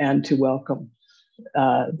and to welcome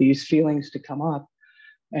these feelings to come up.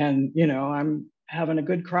 And, you know, I'm having a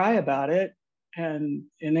good cry about it, and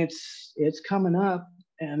it's coming up,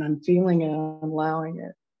 and I'm feeling it, I'm allowing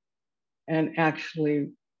it, and actually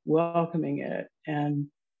welcoming it. And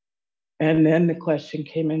then the question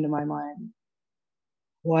came into my mind,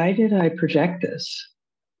 why did I project this?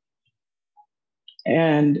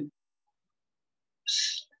 And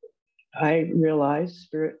I realized,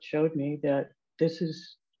 Spirit showed me that this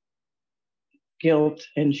is guilt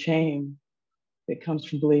and shame that comes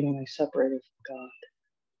from believing I separated from God.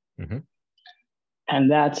 Mm-hmm.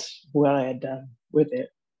 And that's what I had done with it,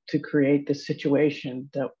 to create the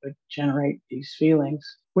situation that would generate these feelings,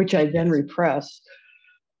 which I then repressed.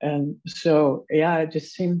 And so, it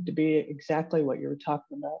just seemed to be exactly what you were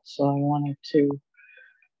talking about. So I wanted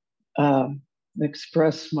to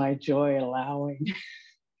express my joy at allowing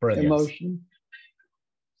emotion.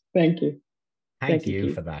 Thank you. Thank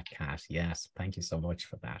you for that, Kat. Yes, thank you so much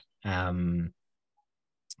for that.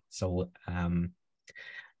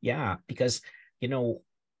 Because, you know,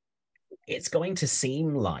 it's going to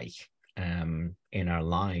seem like in our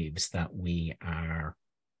lives that we are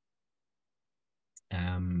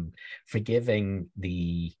forgiving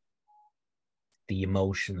the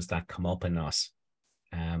emotions that come up in us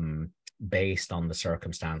based on the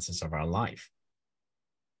circumstances of our life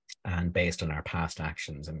and based on our past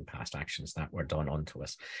actions and past actions that were done unto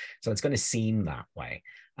us. So it's going to seem that way.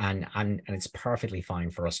 And it's perfectly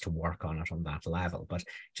fine for us to work on it on that level. But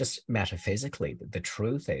just metaphysically, the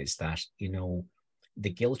truth is that, you know,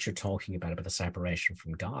 the guilt you're talking about the separation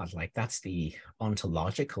from God, like that's the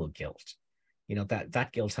ontological guilt. You know,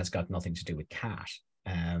 that guilt has got nothing to do with Kat.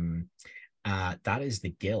 That is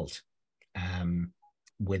the guilt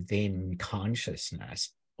within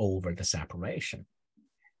consciousness over the separation.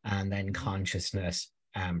 And then consciousness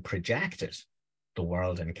projected the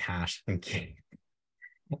world and Kat and King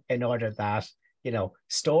in order that, you know,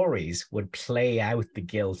 stories would play out the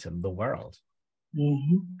guilt in the world.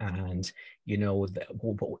 And, you know,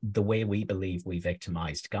 the way we believe we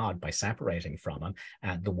victimized God by separating from him,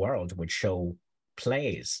 the world would show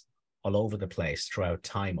plays all over the place throughout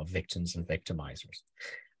time of victims and victimizers.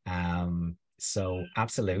 So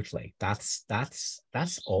absolutely, that's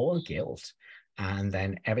all guilt. And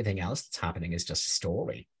then everything else that's happening is just a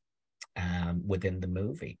story within the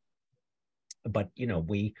movie. But, you know,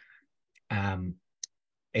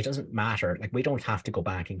 it doesn't matter. Like, we don't have to go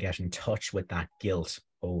back and get in touch with that guilt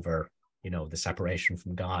over, you know, the separation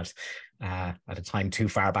from God at a time too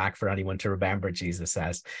far back for anyone to remember, Jesus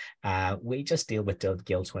says. We just deal with the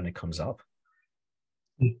guilt when it comes up.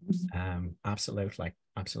 Absolutely.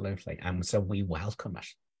 And so we welcome it.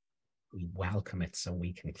 We welcome it so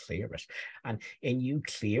we can clear it. And in you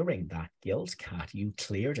clearing that guilt, Kat, you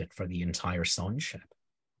cleared it for the entire sonship.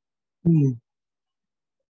 You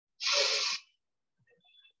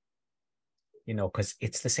know, because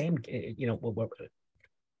it's the same, you know,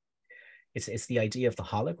 it's the idea of the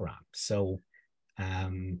hologram. So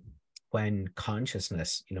when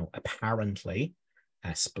consciousness, you know, apparently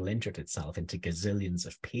splintered itself into gazillions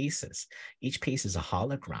of pieces, each piece is a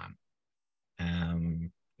hologram.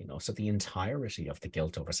 You know, so the entirety of the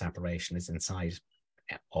guilt over separation is inside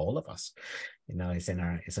all of us. You know, is in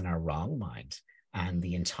our wrong mind, and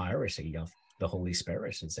the entirety of the Holy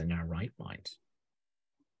Spirit is in our right mind.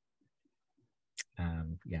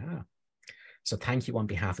 Yeah. So thank you on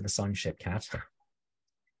behalf of the sonship, Kat.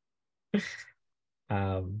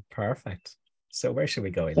 Perfect. So where should we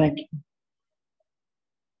go? Thank you.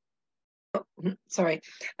 Oh, sorry.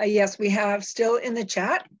 Yes, we have still in the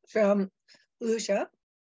chat from Lucia.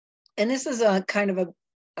 And this is a kind of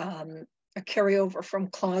a carryover from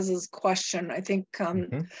Claus's question. I think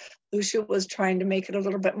Lucia was trying to make it a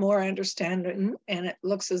little bit more understanding, and it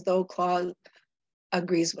looks as though Claus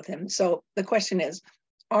agrees with him. So the question is,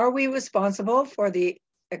 are we responsible for the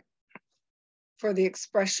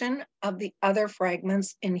expression of the other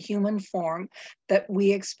fragments in human form that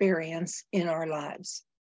we experience in our lives?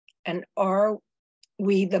 And are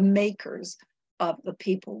we the makers of the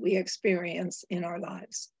people we experience in our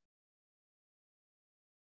lives?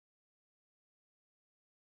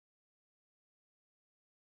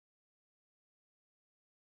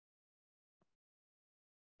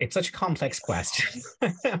 It's such a complex question.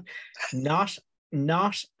 Not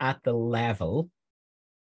at the level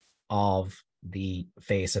of the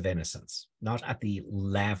face of innocence, not at the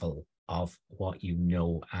level of what you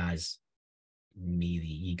know as me,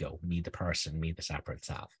 the ego, me, the person, me, the separate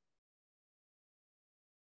self.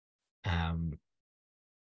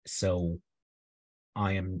 So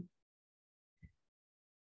I am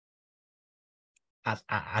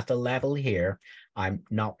at the level here, I'm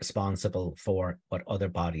not responsible for what other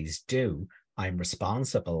bodies do. I'm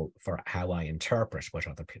responsible for how I interpret what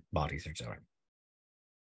other bodies are doing.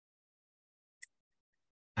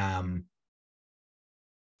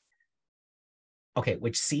 Okay,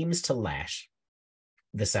 which seems to let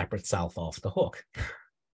the separate self off the hook.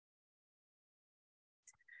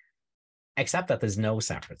 Except that there's no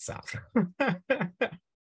separate self.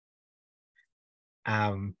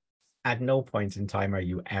 At no point in time are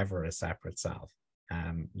you ever a separate self.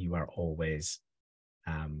 You are always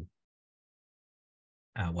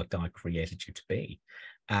what God created you to be.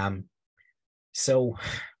 So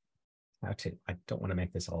I don't want to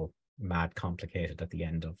make this all mad complicated at the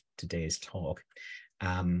end of today's talk.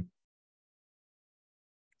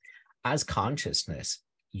 As consciousness,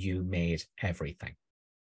 you made everything.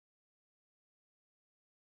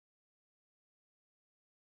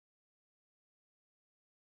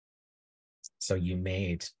 So you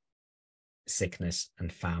made sickness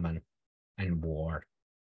and famine and war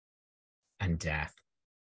and death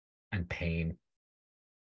and pain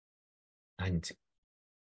and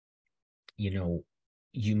you know,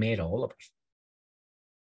 you made all of it.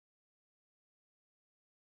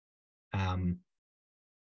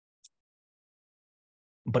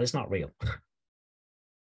 But it's not real.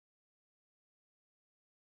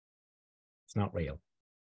 It's not real.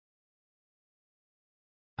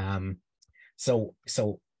 So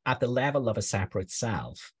at the level of a separate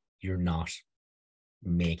self, you're not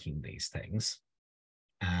making these things,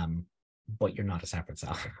 but you're not a separate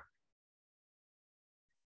self.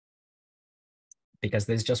 Because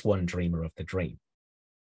there's just one dreamer of the dream.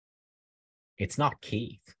 It's not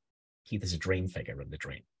Keith. Keith is a dream figure in the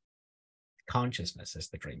dream. Consciousness is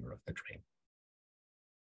the dreamer of the dream.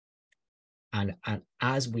 And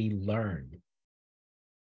as we learn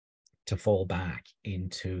to fall back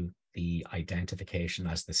into the identification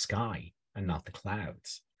as the sky and not the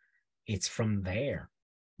clouds, it's from there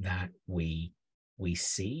that we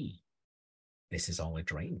see this is all a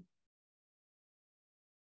dream.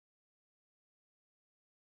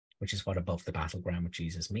 Which is what above the battleground with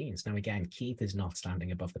Jesus means. Now, again, Keith is not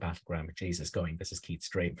standing above the battleground with Jesus going, this is Keith's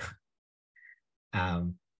dream.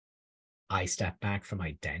 I step back from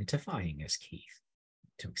identifying as Keith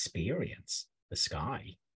to experience the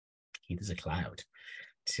sky. Keith is a cloud,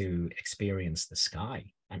 to experience the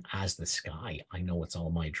sky. And as the sky, I know it's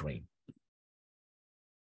all my dream.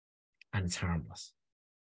 And it's harmless.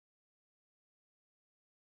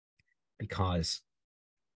 Because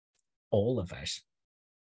all of it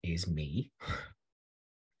is me.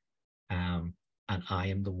 And I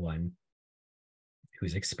am the one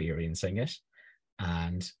who's experiencing it.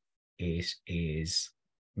 And it is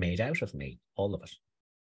made out of me, all of it.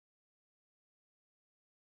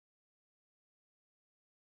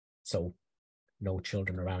 So no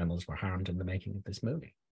children or animals were harmed in the making of this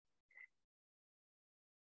movie.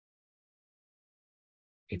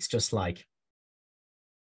 It's just like,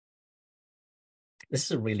 this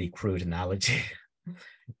is a really crude analogy.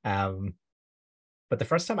 But the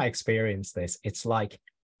first time I experienced this, it's like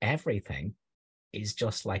everything is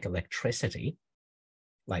just like electricity,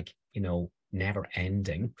 like, you know, never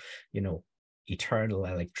ending, you know, eternal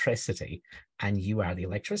electricity, and you are the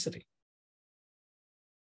electricity.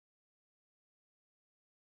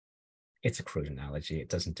 It's a crude analogy. It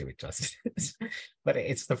doesn't do it justice. But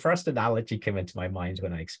it's the first analogy came into my mind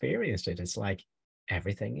when I experienced it. It's like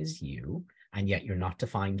everything is you, and yet you're not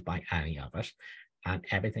defined by any of it. And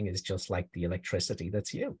everything is just like the electricity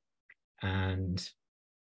that's you. And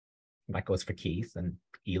that goes for Keith and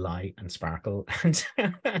Eli and Sparkle and,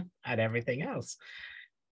 and everything else.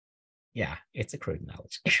 Yeah, it's a crude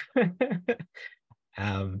analogy.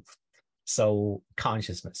 So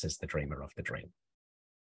consciousness is the dreamer of the dream.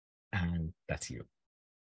 And that's you.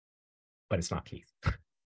 But it's not Keith.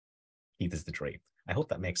 Keith is the dream. I hope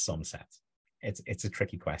that makes some sense. It's a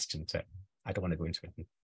tricky question to, I don't want to go into it in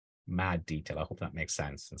mad detail. I hope that makes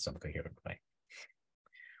sense in some coherent way.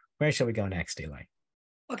 Where shall we go next, Eli?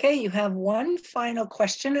 Okay, you have one final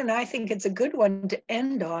question, and I think it's a good one to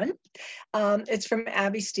end on. It's from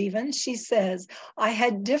Abby Stevens. She says, I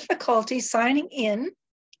had difficulty signing in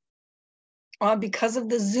because of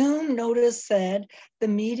the Zoom notice said the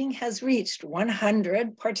meeting has reached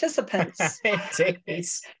 100 participants. It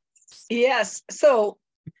is. Yes. So,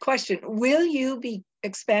 question, will you be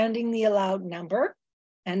expanding the allowed number?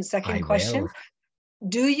 And second question,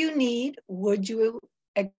 would you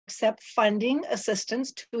accept funding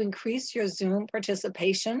assistance to increase your Zoom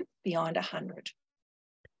participation beyond 100?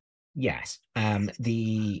 Yes.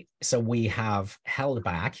 So we have held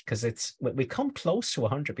back because we come close to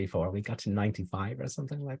 100 before. We got to 95 or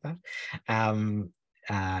something like that.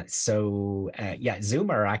 Yeah,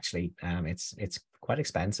 Zoom are actually it's quite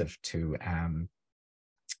expensive to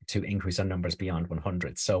increase our numbers beyond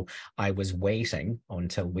 100. So I was waiting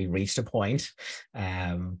until we reached a point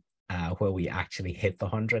where we actually hit the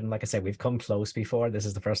 100. And like I said, we've come close before. This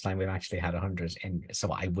is the first time we've actually had 100. And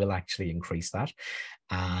so I will actually increase that.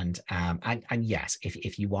 And yes,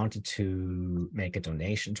 if you wanted to make a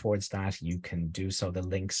donation towards that, you can do so. The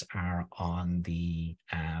links are on the,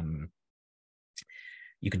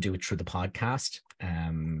 you can do it through the podcast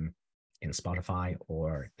in Spotify,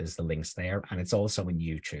 or there's the links there, and it's also in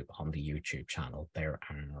YouTube on the YouTube channel. There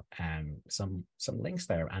are some links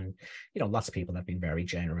there, and you know, lots of people have been very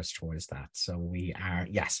generous towards that. So we are,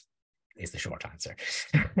 yes, is the short answer.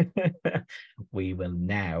 We will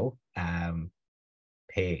now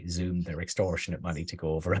pay Zoom their extortionate money to go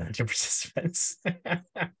over 100 participants.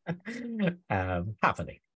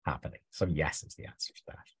 Happily. So yes is the answer to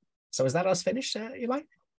that. So is that us finished, Eli?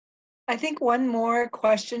 I think one more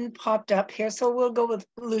question popped up here, so we'll go with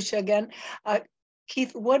Lucia again.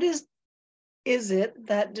 Keith, what is it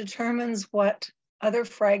that determines what other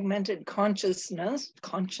fragmented consciousness,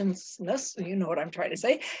 you know what I'm trying to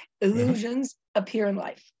say, illusions appear in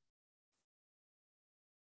life.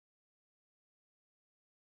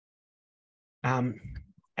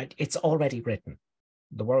 It's already written.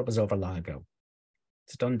 The world was over long ago.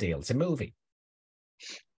 It's a done deal. It's a movie.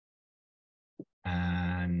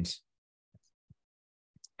 And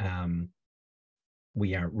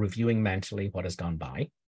we are reviewing mentally what has gone by.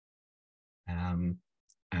 And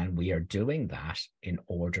we are doing that in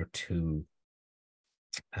order to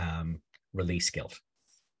release guilt.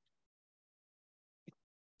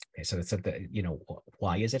 Okay, so it's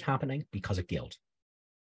why is it happening? Because of guilt.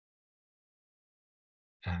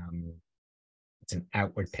 It's an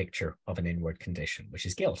outward picture of an inward condition, which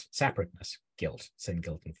is guilt, separateness, guilt, sin,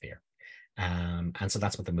 guilt, and fear. And so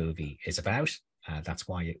that's what the movie is about. That's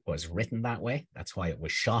why it was written that way. That's why it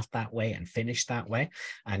was shot that way and finished that way.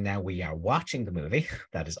 And now we are watching the movie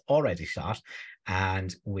that is already shot,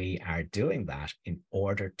 and we are doing that in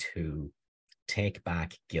order to take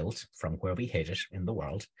back guilt from where we hid it in the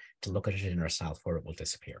world, to look at it in ourselves where it will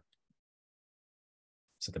disappear.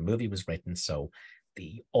 So the movie was written so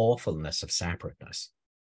the awfulness of separateness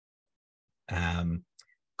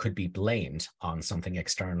could be blamed on something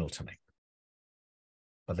external to me.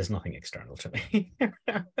 But there's nothing external to me.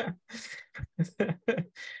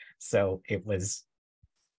 So it was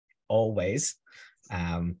always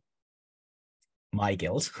my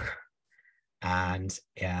guilt, and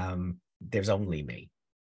there's only me.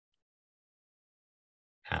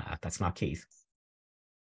 That's not Keith.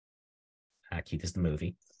 Keith is the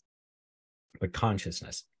movie, but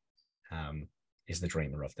consciousness is the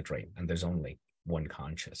dreamer of the dream, and there's only one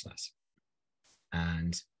consciousness.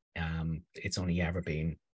 And it's only ever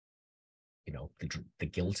been, the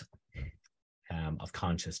guilt of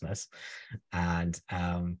consciousness, and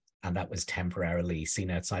that was temporarily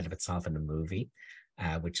seen outside of itself in the movie,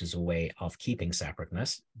 which is a way of keeping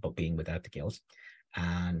separateness but being without the guilt.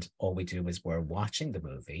 And all we do is we're watching the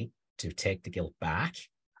movie to take the guilt back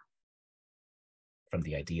from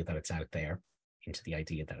the idea that it's out there into the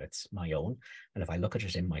idea that it's my own. And if I look at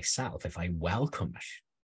it in myself, if I welcome it,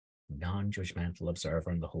 non-judgmental observer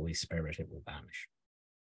and the Holy Spirit, it will vanish.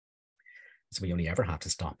 So we only ever have to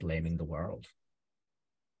stop blaming the world.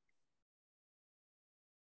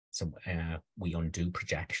 So we undo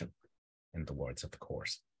projection, in the words of the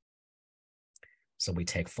Course. So we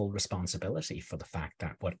take full responsibility for the fact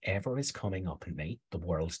that whatever is coming up in me, the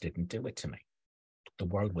world didn't do it to me. The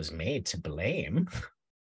world was made to blame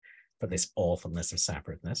for this awfulness of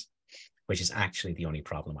separateness, which is actually the only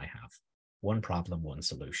problem I have. One problem, one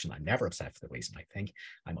solution. I'm never upset for the reason I think.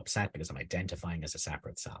 I'm upset because I'm identifying as a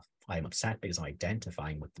separate self. I'm upset because I'm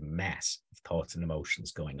identifying with the mess of thoughts and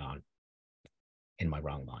emotions going on in my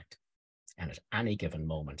wrong mind. And at any given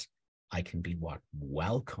moment, I can be what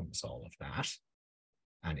welcomes all of that.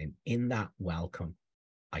 And in that welcome,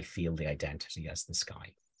 I feel the identity as the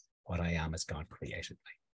sky, what I am as God created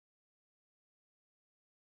me,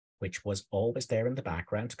 which was always there in the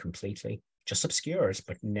background, completely just obscured,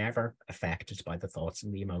 but never affected by the thoughts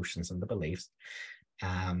and the emotions and the beliefs.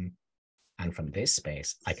 And from this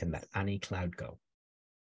space, I can let any cloud go.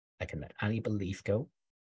 I can let any belief go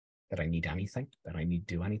that I need anything, that I need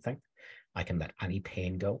to do anything. I can let any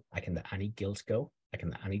pain go. I can let any guilt go. I can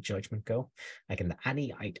let any judgment go. I can let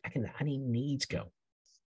any need go.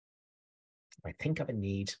 If I think of a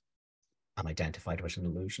need, I'm identified with an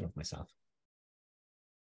illusion of myself.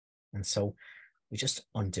 And so we just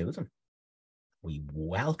undo them. We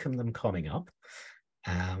welcome them coming up,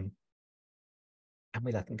 and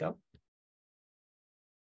we let them go.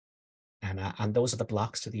 And those are the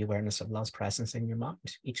blocks to the awareness of love's presence in your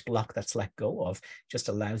mind. Each block that's let go of just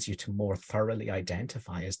allows you to more thoroughly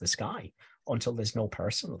identify as the sky until there's no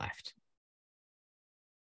person left.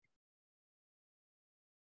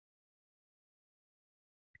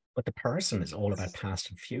 But the person is all about past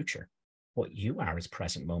and future. What you are is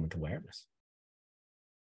present moment awareness.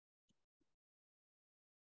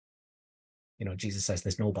 Jesus says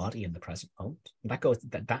there's no body in the present moment.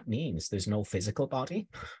 And that means there's no physical body,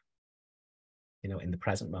 in the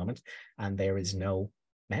present moment, and there is no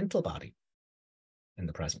mental body in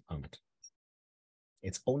the present moment.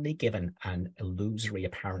 It's only given an illusory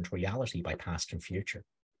apparent reality by past and future.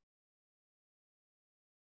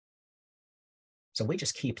 So we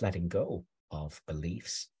just keep letting go of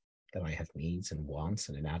beliefs that I have needs and wants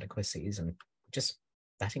and inadequacies, and just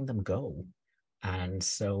letting them go. And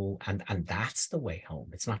so, and that's the way home.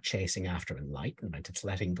 It's not chasing after enlightenment. It's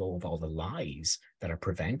letting go of all the lies that are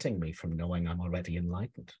preventing me from knowing I'm already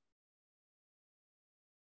enlightened.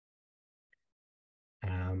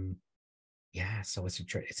 So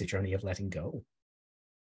it's a journey of letting go.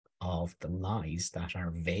 of the lies that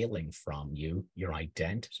are veiling from you your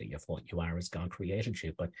identity of what you are as God created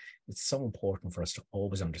you. But it's so important for us to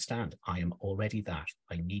always understand, I am already that.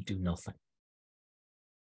 I need do nothing.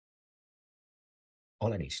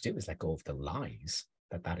 All I need to do is let go of the lies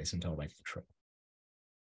that isn't already true.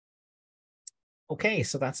 Okay,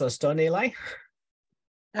 so that's us done, Eli.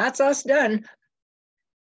 That's us done.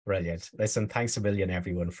 Brilliant. Listen, thanks a million,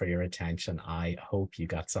 everyone, for your attention. I hope you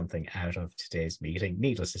got something out of today's meeting.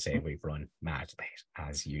 Needless to say, we've run mad late,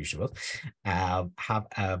 as usual. Have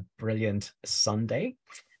a brilliant Sunday,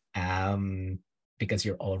 because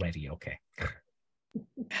you're already okay.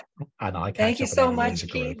 And I'll catch Thank you up with so everyone in much, the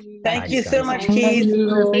group. Keith. Thank Thanks, you so guys. much, Thank Keith. Thank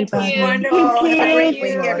you, everybody. Wonderful. Have a Have a great great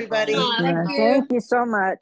week, week. everybody. Thank you so much.